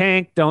 You're like,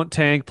 tank, don't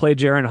tank, play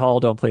Jaren Hall,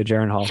 don't play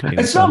Jaren Hall.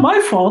 It's not my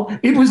fault.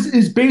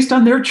 It's based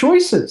on their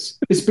choices.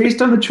 It's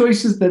based on the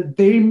choices that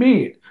they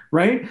made,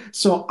 right?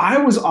 So I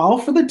was all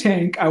for the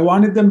tank. I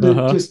wanted them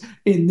to just,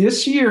 in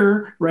this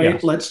year,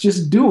 right, let's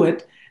just do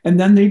it. And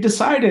then they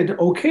decided,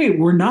 okay,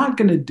 we're not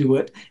going to do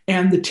it.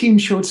 And the team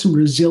showed some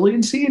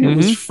resiliency, and it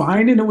was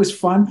fine, and it was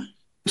fun.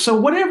 So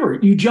whatever,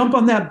 you jump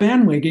on that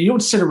bandwagon. You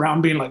don't sit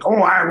around being like,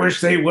 oh, I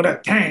wish they would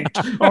have tanked.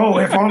 Oh,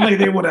 if only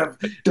they would have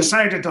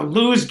decided to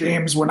lose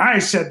games when I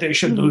said they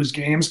should lose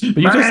games. But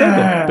you just said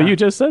that. But you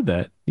just said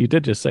that. You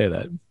did just say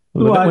that.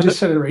 Well, I just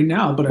said it right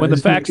now. But when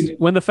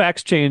the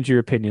facts change, your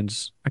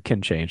opinions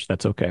can change.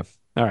 That's okay.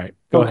 All right,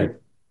 go ahead.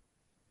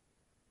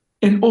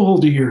 An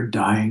old year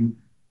dying.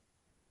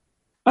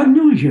 A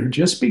new year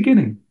just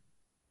beginning.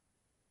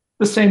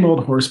 The same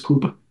old horse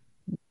poop.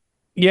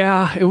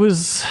 Yeah, it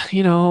was,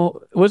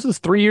 was this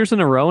 3 years in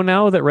a row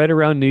now that right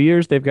around New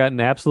Year's they've gotten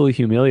absolutely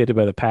humiliated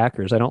by the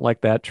Packers. I don't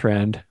like that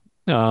trend.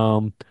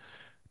 Don't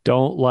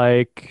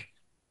like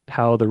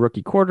how the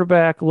rookie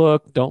quarterback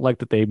looked. Don't like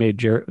that they made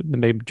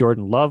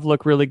Jordan Love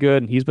look really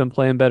good, and he's been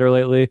playing better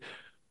lately.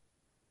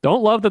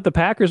 Don't love that the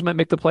Packers might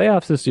make the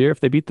playoffs this year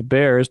if they beat the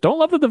Bears. Don't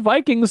love that the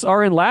Vikings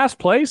are in last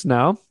place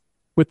now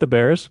with the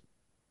Bears.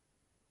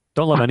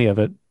 Don't love any of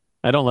it.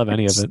 I don't love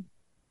any of it.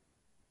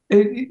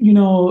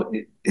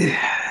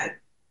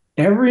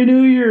 Every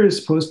new year is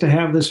supposed to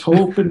have this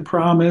hope and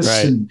promise,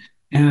 right.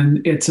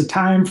 and it's a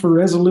time for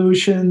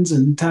resolutions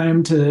and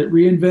time to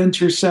reinvent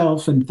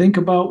yourself and think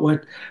about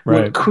what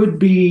could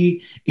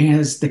be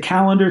as the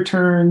calendar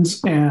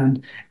turns,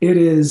 and it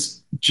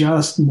is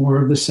just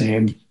more of the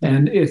same.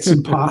 And it's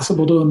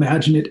impossible to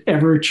imagine it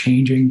ever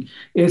changing.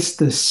 It's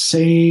the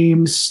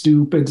same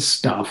stupid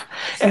stuff.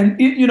 And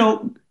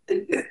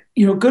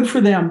good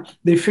for them.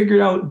 They figured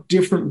out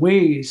different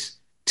ways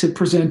to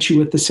present you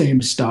with the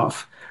same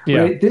stuff.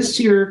 Yeah. Right. This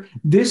year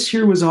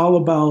was all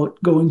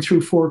about going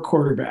through four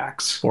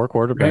quarterbacks.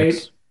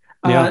 Right?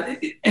 Yeah.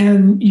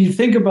 And you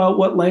think about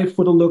what life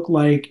would have looked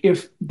like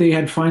if they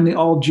had finally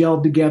all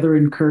gelled together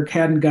and Kirk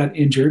hadn't got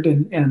injured,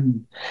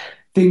 and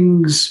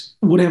things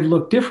would have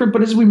looked different.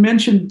 But as we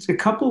mentioned a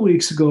couple of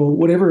weeks ago,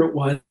 whatever it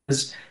was,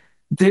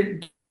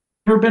 there's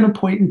never been a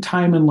point in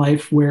time in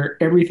life where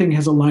everything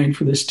has aligned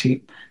for this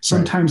team.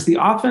 Sometimes the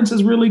offense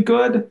is really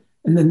good,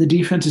 and then the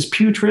defense is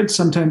putrid.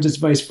 Sometimes it's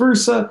vice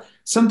versa.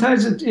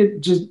 Sometimes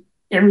it just,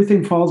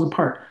 everything falls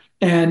apart.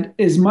 And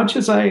as much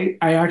as I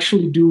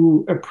actually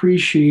do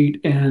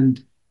appreciate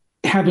and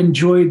have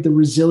enjoyed the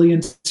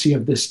resiliency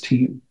of this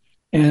team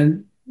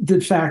and the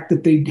fact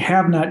that they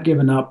have not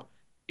given up,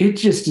 it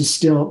just is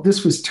still,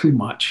 this was too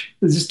much.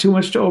 This is too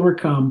much to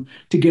overcome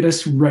to get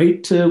us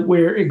right to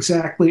where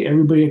exactly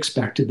everybody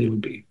expected they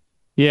would be.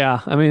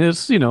 Yeah, I mean,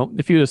 it's,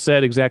 if you'd have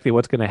said exactly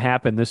what's going to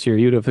happen this year,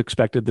 you'd have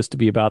expected this to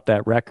be about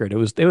that record. It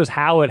was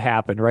how it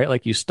happened, right?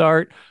 Like you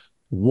start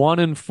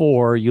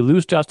 1-4, you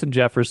lose Justin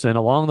Jefferson.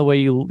 Along the way,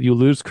 you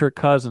lose Kirk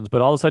Cousins,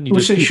 but all of a sudden they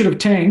should have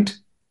tanked,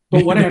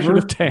 but whatever. They should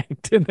have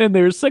tanked, and then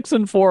they're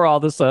 6-4 all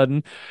of a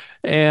sudden,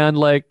 and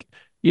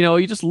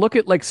you just look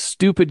at like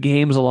stupid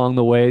games along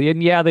the way,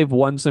 and yeah, they've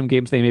won some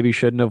games they maybe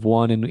shouldn't have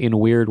won in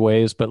weird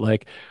ways, but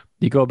like.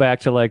 You go back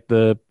to like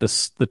the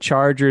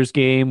Chargers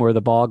game where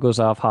the ball goes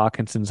off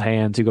Hawkinson's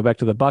hands. You go back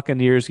to the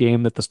Buccaneers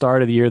game at the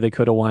start of the year they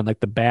could have won,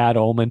 like the bad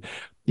omen.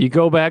 You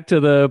go back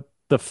to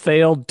the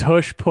failed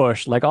tush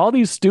push, like all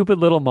these stupid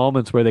little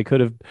moments where they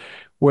could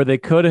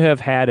have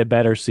had a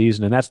better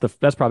season, and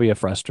that's probably a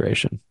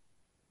frustration.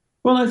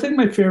 Well, I think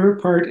my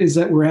favorite part is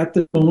that we're at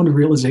the moment of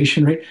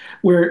realization, right,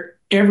 where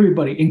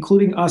everybody,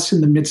 including us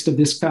in the midst of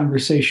this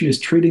conversation, is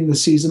treating the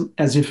season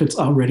as if it's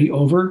already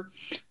over.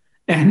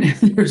 And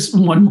there's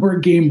one more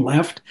game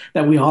left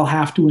that we all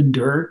have to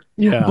endure.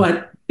 Yeah.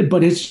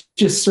 But it's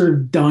just sort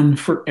of done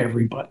for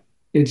everybody.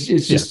 It's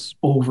just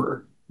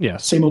over.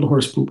 Yes. Same old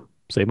horse poop.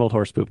 Same old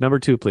horse poop. Number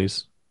 2,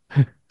 please.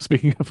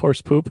 Speaking of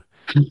horse poop.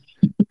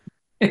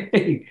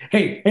 Hey.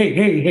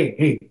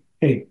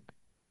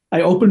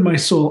 I open my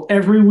soul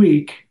every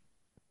week,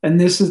 and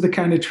this is the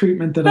kind of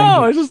treatment that I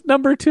No, it's get. just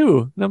number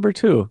two. Number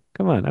two.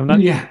 Come on.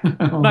 Yeah.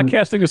 I'm not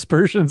casting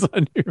aspersions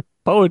on your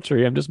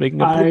poetry. I'm just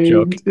making a poop I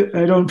joke.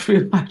 I don't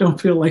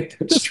feel like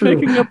that's Just true,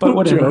 making a but poop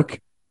whatever. joke.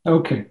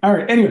 Okay. All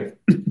right. Anyway,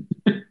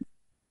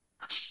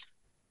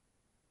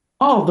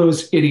 all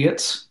those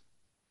idiots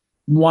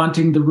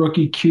wanting the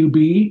rookie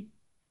QB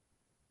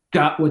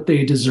got what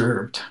they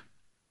deserved.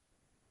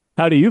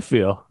 How do you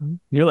feel?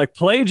 You're like,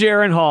 play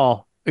Jaren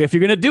Hall. If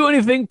you're gonna do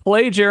anything,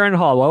 play Jaren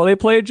Hall. Well, they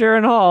played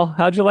Jaren Hall.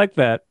 How'd you like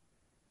that?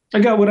 I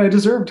got what I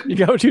deserved. You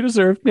got what you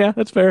deserved. Yeah,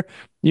 that's fair.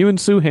 You and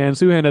Suhan.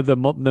 Suhan had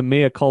the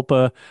mea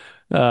culpa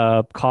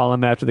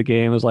column after the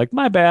game. It was like,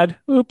 my bad.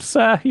 Oops,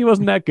 he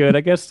wasn't that good.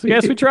 I guess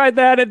we tried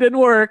that. It didn't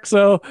work.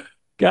 So,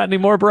 got any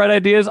more bright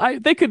ideas?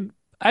 They could.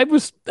 I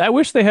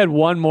wish they had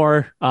one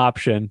more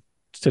option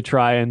to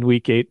try in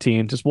week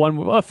 18. Just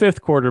a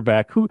fifth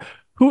quarterback. Who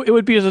it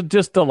would be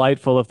just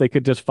delightful if they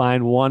could just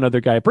find one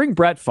other guy. Bring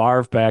Brett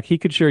Favre back. He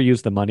could sure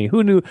use the money.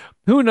 Who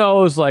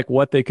knows like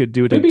what they could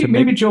do to make.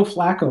 Maybe Joe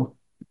Flacco.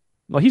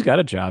 Well, he's got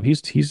a job.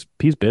 He's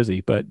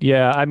busy, but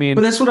yeah, I But mean,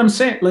 that's what I'm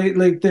saying.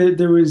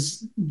 There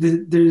was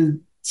the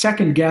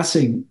second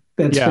guessing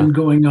that's yeah, been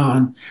going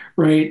on,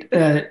 right?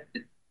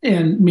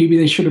 And maybe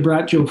they should have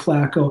brought Joe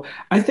Flacco.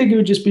 I think it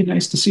would just be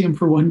nice to see him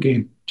for one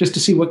game, just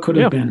to see what could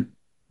have yeah. been.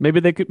 Maybe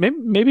they could.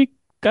 Maybe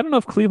I don't know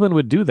if Cleveland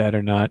would do that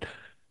or not.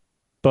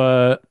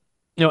 But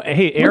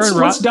hey,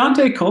 What's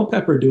Dante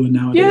Culpepper doing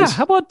Yeah, nowadays?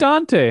 how about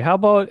Dante? How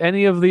about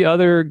any of the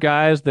other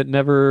guys that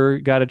never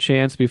got a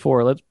chance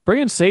before? Let's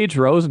bring in Sage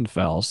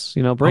Rosenfels.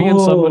 Bring in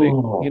somebody.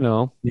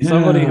 Oh,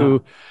 Somebody yeah,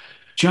 who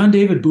John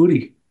David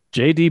Booty.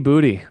 JD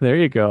Booty. There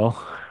you go.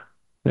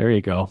 There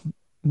you go.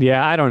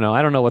 Yeah, I don't know.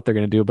 I don't know what they're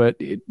gonna do, but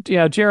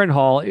yeah, Jaren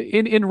Hall.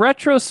 In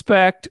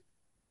retrospect,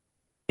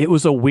 it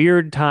was a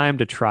weird time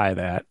to try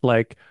that.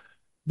 Like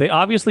they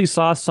obviously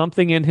saw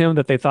something in him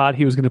that they thought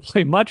he was going to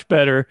play much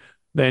better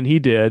than he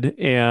did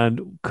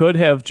and could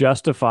have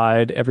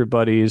justified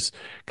everybody's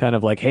kind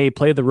of like, hey,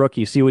 play the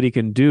rookie, see what he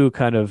can do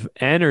kind of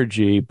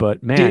energy.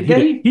 But man, Did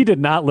they? he did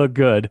not look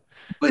good.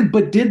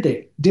 But did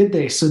they? Did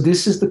they? So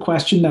this is the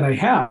question that I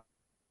have.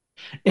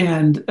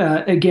 And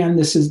again,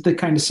 this is the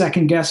kind of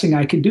second guessing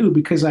I can do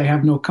because I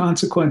have no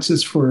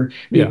consequences for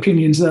the Yeah,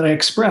 opinions that I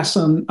express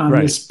on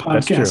right. this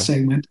That's podcast true.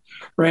 segment,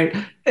 right?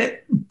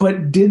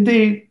 But did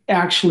they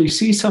actually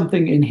see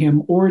something in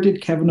him, or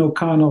did Kevin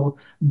O'Connell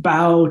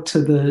bow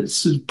to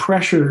the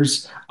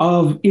pressures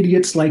of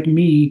idiots like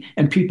me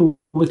and people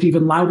with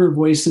even louder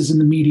voices in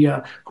the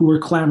media who were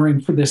clamoring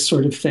for this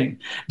sort of thing?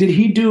 Did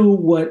he do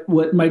what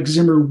Mike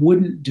Zimmer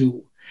wouldn't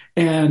do?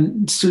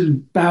 And sort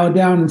of bowed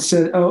down and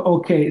said, "Oh,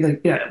 okay,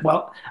 like yeah,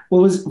 well,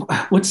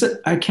 what's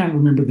it? I can't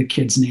remember the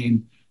kid's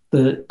name,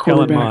 the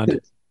Kellen quarterback Mond. that,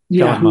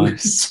 yeah, Kellen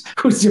Mond.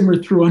 who Zimmer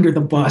threw under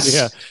the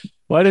Yeah. bus."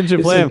 Why didn't you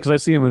It's play him? like, Because I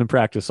see him in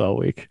practice all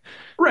week.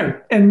 right,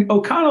 and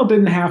O'Connell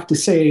didn't have to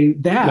say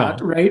that,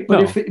 No, right?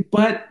 But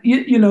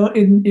no.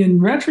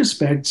 in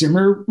retrospect,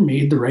 Zimmer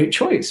made the right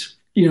choice.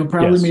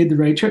 Probably Yes. made the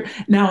right choice.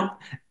 Now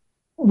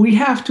we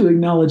have to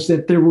acknowledge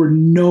that there were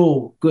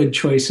no good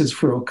choices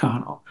for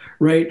O'Connell,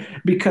 right?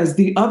 Because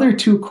the other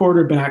two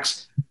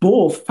quarterbacks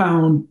both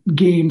found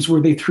games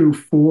where they threw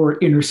four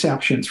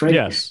interceptions, right?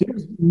 Yes.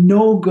 There's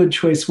no good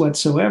choice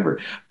whatsoever.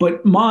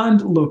 But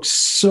Mond looks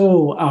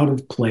so out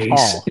of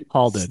place.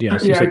 Hall did.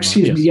 Yes. You Yeah, said Mond.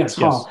 excuse me. Yes. Yes,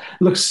 Yes. Hall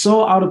looks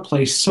so out of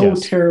place, so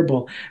Yes.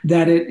 terrible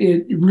that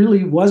it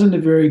really wasn't a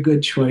very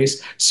good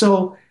choice.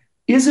 So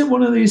is it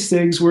one of these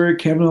things where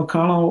Kevin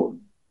O'Connell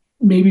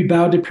maybe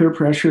bowed to peer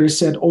pressure,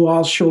 said, "Oh,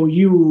 I'll show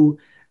you,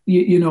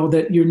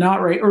 that you're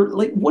not right," or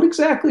like what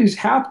exactly is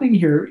happening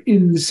here?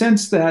 In the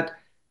sense that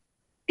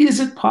is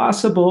it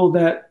possible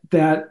that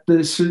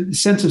the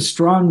sense of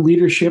strong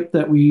leadership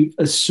that we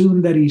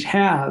assume that he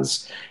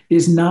has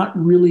is not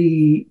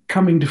really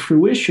coming to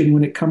fruition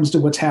when it comes to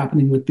what's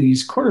happening with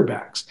these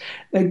quarterbacks?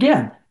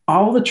 Again,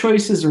 all the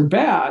choices are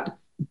bad,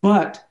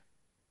 but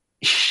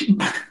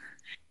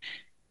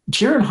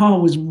Jaren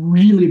Hall was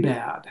really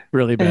bad,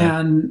 Really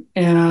bad.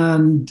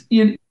 and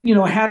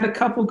had a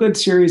couple good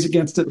series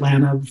against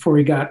Atlanta before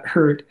he got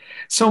hurt.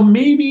 So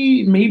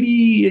maybe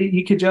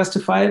he could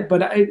justify it,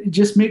 but it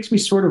just makes me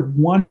sort of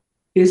wonder: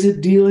 is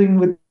it dealing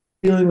with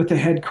the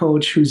head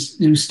coach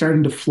who's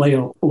starting to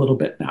flail a little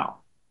bit now?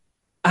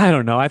 I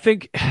don't know. I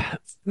think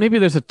maybe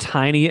there's a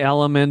tiny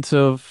element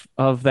of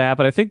that,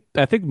 but I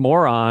think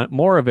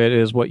more of it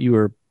is what you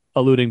were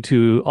alluding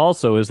to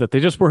also is that they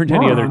just weren't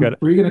any other Moron? good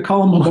Were you going to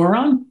call him a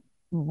moron?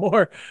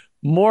 more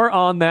more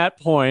on that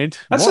point.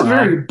 That's a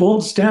very Moron.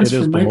 bold stance It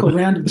is from Michael bold.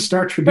 Rand of the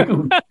Star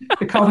Tribune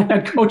to call the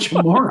head coach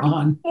a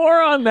moron.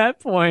 More on that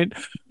point.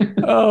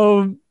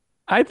 Um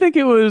I think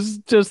it was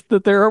just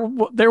that there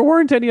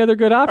weren't any other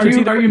good Are options.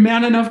 you are you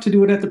man enough to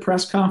do it at the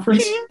press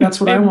conference?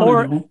 That's what Hey, I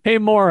want to know. hey,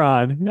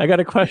 moron. I got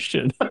a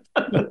question.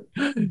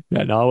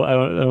 Yeah, no, I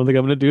don't think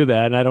I'm going to do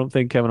that. And I don't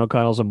think Kevin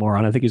O'Connell's a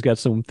moron. I think he's got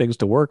some things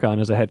to work on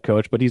as a head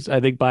coach, but I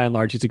think by and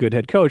large, he's a good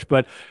head coach.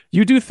 But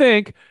you do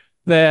think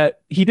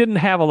that he didn't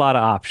have a lot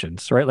of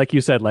options, right? Like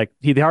you said, like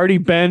he'd already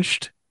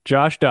benched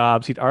Josh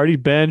Dobbs, he'd already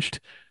benched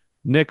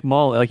Nick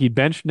Mullins, like he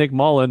benched Nick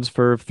Mullins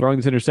for throwing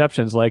these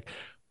interceptions. Like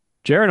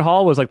Jaren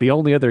Hall was like the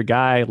only other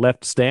guy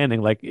left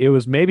standing. Like it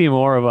was maybe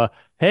more of a,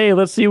 hey,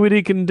 let's see what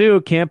he can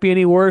do. Can't be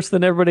any worse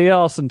than everybody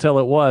else until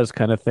it was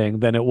kind of thing.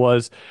 Then it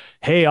was,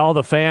 hey, all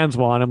the fans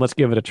want him. Let's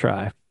give it a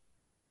try.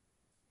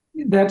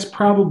 That's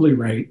probably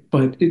right,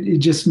 but it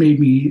just made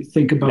me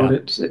think about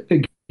it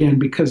again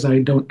because I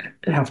don't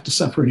have to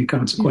suffer any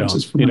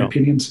consequences for my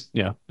opinions.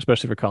 Yeah,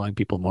 especially for calling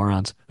people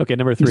morons. Okay,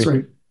 number 3. That's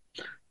right.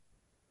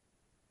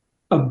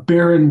 A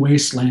barren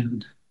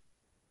wasteland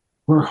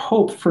where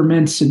hope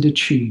ferments into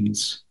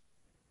cheese.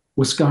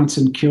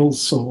 Wisconsin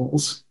kills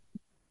souls.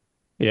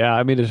 Yeah,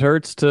 I mean,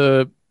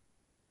 it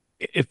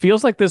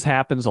feels like this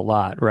happens a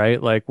lot,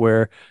 right? Like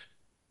where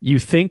you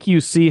think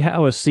you see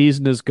how a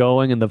season is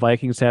going and the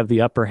Vikings have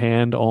the upper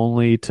hand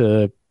only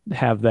to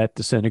have that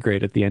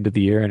disintegrate at the end of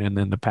the year. And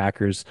then the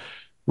Packers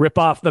rip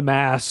off the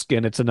mask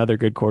and it's another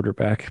good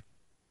quarterback.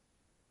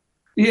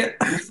 Yeah.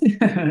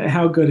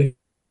 How good.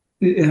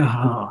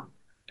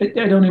 I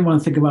don't even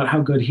want to think about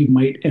how good he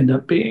might end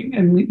up being.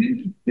 And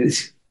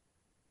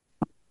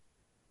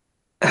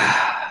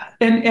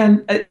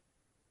I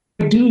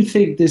do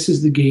think this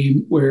is the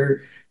game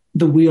where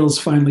the wheels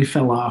finally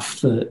fell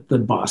off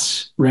the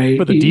bus, right?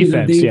 For the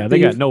defense, they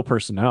got no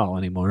personnel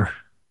anymore.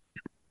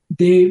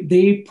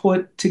 They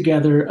put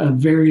together a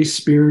very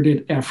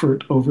spirited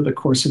effort over the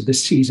course of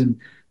this season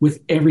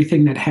with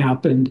everything that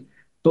happened.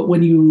 But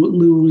when you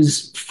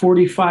lose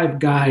 45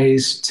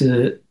 guys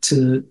to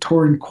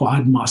torn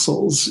quad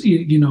muscles,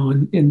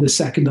 in the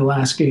second to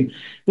last game,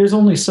 there's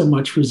only so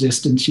much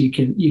resistance you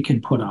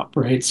can put up,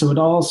 right? So it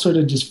all sort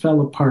of just fell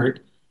apart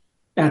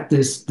at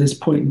this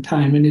point in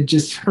time, and it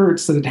just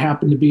hurts that it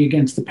happened to be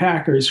against the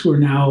Packers, who are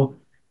now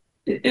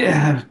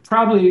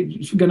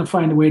probably going to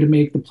find a way to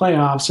make the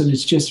playoffs, and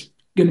it's just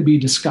going to be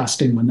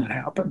disgusting when that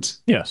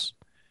happens. Yes,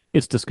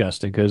 it's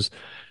disgusting because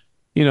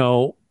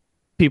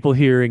people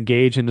here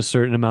engage in a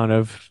certain amount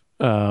of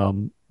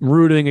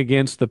rooting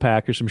against the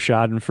Packers from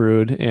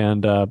Schadenfreude,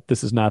 and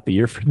this is not the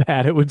year for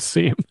that, it would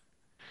seem.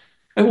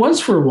 It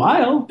was for a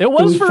while. It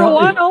was for a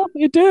while.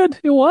 It did.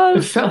 It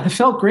was. It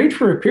felt great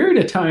for a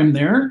period of time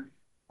there.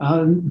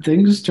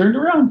 Things turned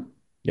around.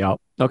 Yeah.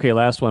 Okay,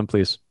 last one,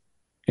 please.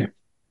 Yeah.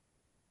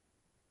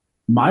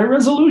 My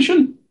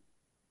resolution?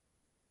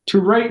 To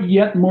write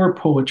yet more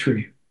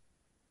poetry.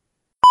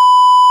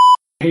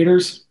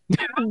 Haters.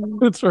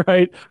 That's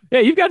right.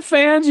 Yeah, you've got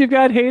fans, you've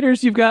got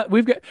haters, we've got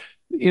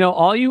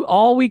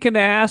all we can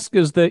ask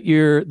is that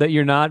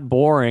you're not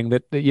boring,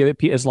 that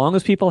as long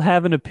as people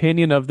have an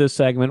opinion of this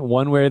segment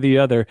one way or the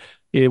other,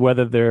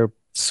 whether they're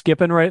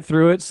skipping right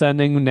through it,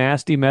 sending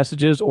nasty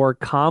messages, or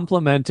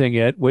complimenting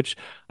it, which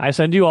I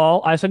send you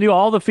all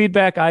the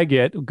feedback I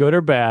get, good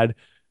or bad.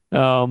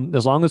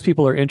 As long as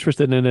people are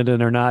interested in it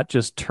and are not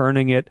just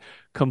turning it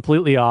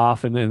completely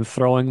off and then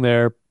throwing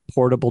their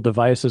portable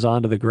devices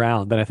onto the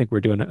ground, then I think we're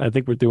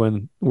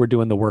doing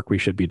the work we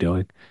should be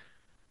doing.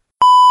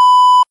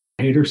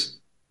 Haters.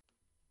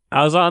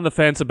 I was on the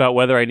fence about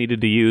whether I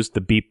needed to use the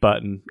beep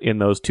button in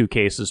those two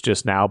cases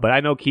just now, but I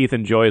know Keith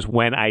enjoys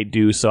when I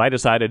do, so I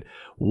decided,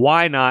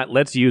 why not?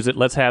 Let's use it.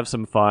 Let's have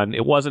some fun.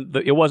 It wasn't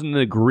an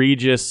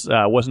egregious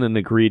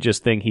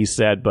thing he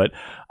said, but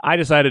I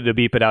decided to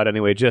beep it out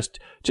anyway, just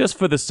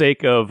for the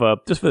sake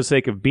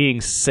of being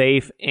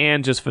safe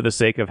and just for the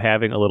sake of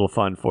having a little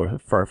fun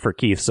for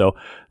Keith. So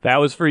that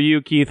was for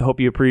you, Keith. Hope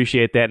you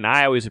appreciate that, and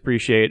I always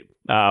appreciate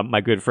my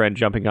good friend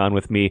jumping on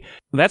with me.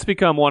 That's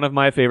become one of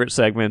my favorite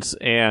segments,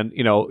 and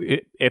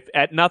if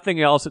at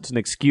nothing else, it's an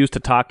excuse to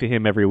talk to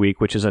him every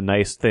week, which is a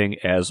nice thing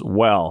as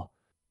well.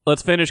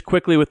 Let's finish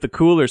quickly with the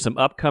cooler, some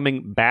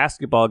upcoming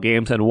basketball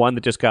games, and one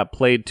that just got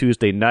played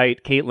Tuesday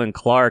night. Caitlin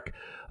Clark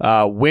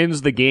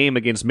wins the game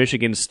against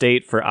Michigan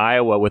State for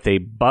Iowa with a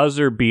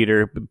buzzer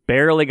beater.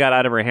 Barely got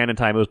out of her hand in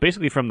time. It was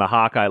basically from the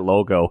Hawkeye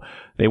logo.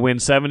 They win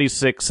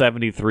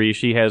 76-73.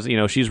 She has,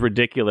 she's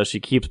ridiculous. She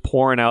keeps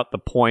pouring out the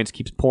points,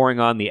 keeps pouring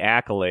on the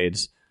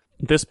accolades.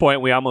 At this point,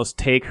 we almost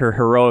take her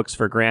heroics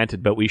for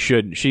granted, but we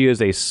shouldn't. She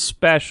is a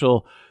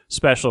special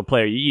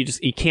player.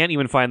 You can't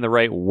even find the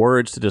right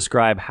words to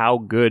describe how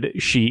good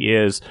she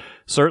is.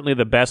 Certainly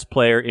the best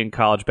player in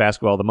college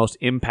basketball, the most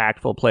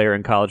impactful player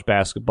in college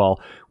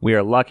basketball. We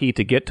are lucky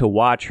to get to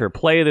watch her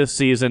play this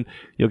season.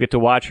 You'll get to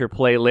watch her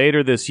play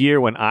later this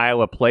year when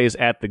Iowa plays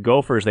at the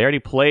Gophers. They already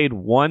played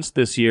once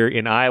this year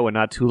in Iowa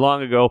not too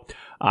long ago.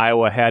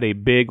 Iowa had a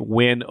big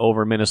win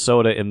over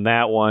Minnesota in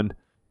that one.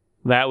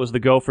 That was the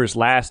Gophers'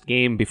 last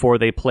game before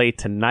they play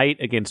tonight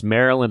against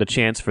Maryland, a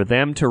chance for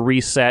them to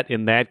reset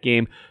in that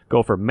game.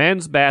 Gopher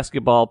men's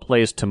basketball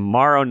plays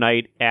tomorrow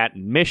night at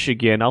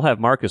Michigan. I'll have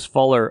Marcus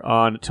Fuller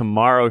on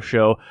tomorrow's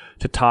show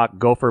to talk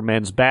Gopher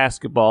men's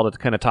basketball, to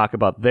kind of talk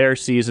about their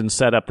season,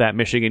 set up that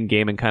Michigan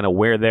game and kind of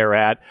where they're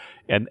at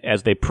and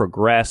as they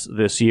progress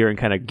this year and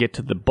kind of get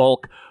to the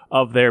bulk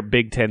of their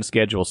Big Ten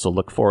schedule. So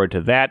look forward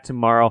to that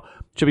tomorrow.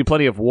 Should be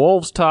plenty of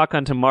Wolves talk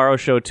on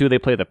tomorrow's show, too. They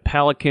play the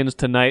Pelicans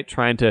tonight,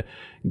 trying to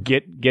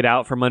get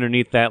out from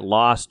underneath that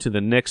loss to the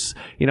Knicks.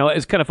 You know,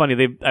 it's kind of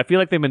funny. I feel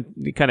like they've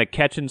been kind of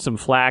catching some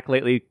flack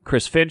lately.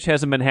 Chris Finch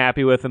hasn't been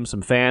happy with them.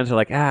 Some fans are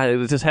like,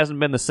 it just hasn't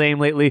been the same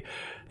lately.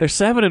 They're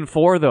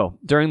 7-4, though,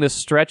 during this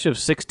stretch of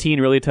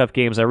 16 really tough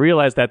games. I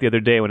realized that the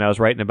other day when I was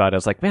writing about it. I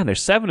was like, man, they're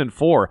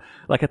 7-4.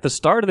 Like, at the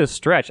start of this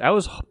stretch, I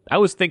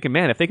was thinking,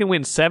 man, if they can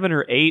win 7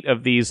 or 8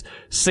 of these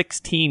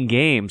 16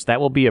 games, that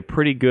will be a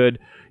pretty good...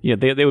 You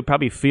know, they would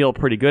probably feel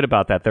pretty good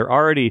about that. They're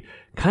already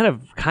kind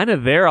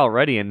of there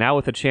already, and now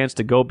with a chance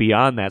to go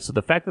beyond that. So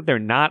the fact that they're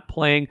not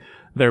playing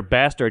their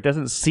best, or it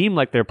doesn't seem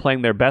like they're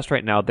playing their best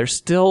right now, they're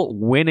still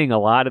winning a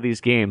lot of these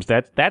games.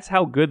 That's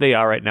how good they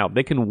are right now.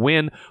 They can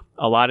win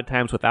a lot of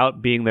times without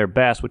being their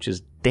best, which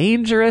is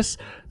dangerous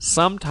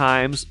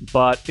sometimes,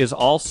 but is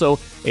also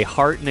a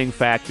heartening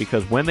fact,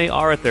 because when they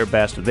are at their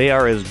best, they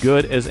are as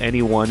good as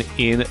anyone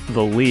in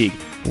the league.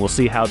 We'll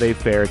see how they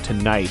fare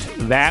tonight.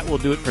 That will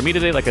do it for me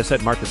today. Like I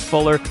said, Marcus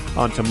Fuller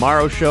on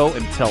tomorrow's show.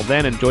 Until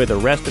then, enjoy the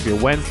rest of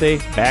your Wednesday.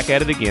 Back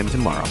at it again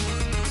tomorrow.